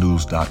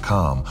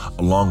basketballnews.com,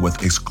 along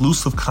with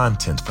exclusive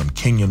content from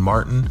Kenyon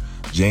Martin,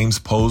 James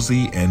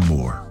Posey, and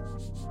more.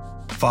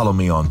 Follow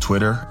me on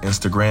Twitter,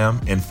 Instagram,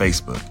 and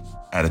Facebook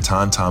at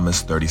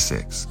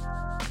AtonThomas36.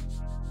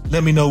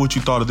 Let me know what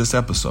you thought of this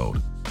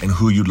episode and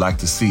who you'd like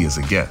to see as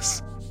a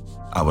guest.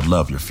 I would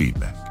love your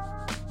feedback.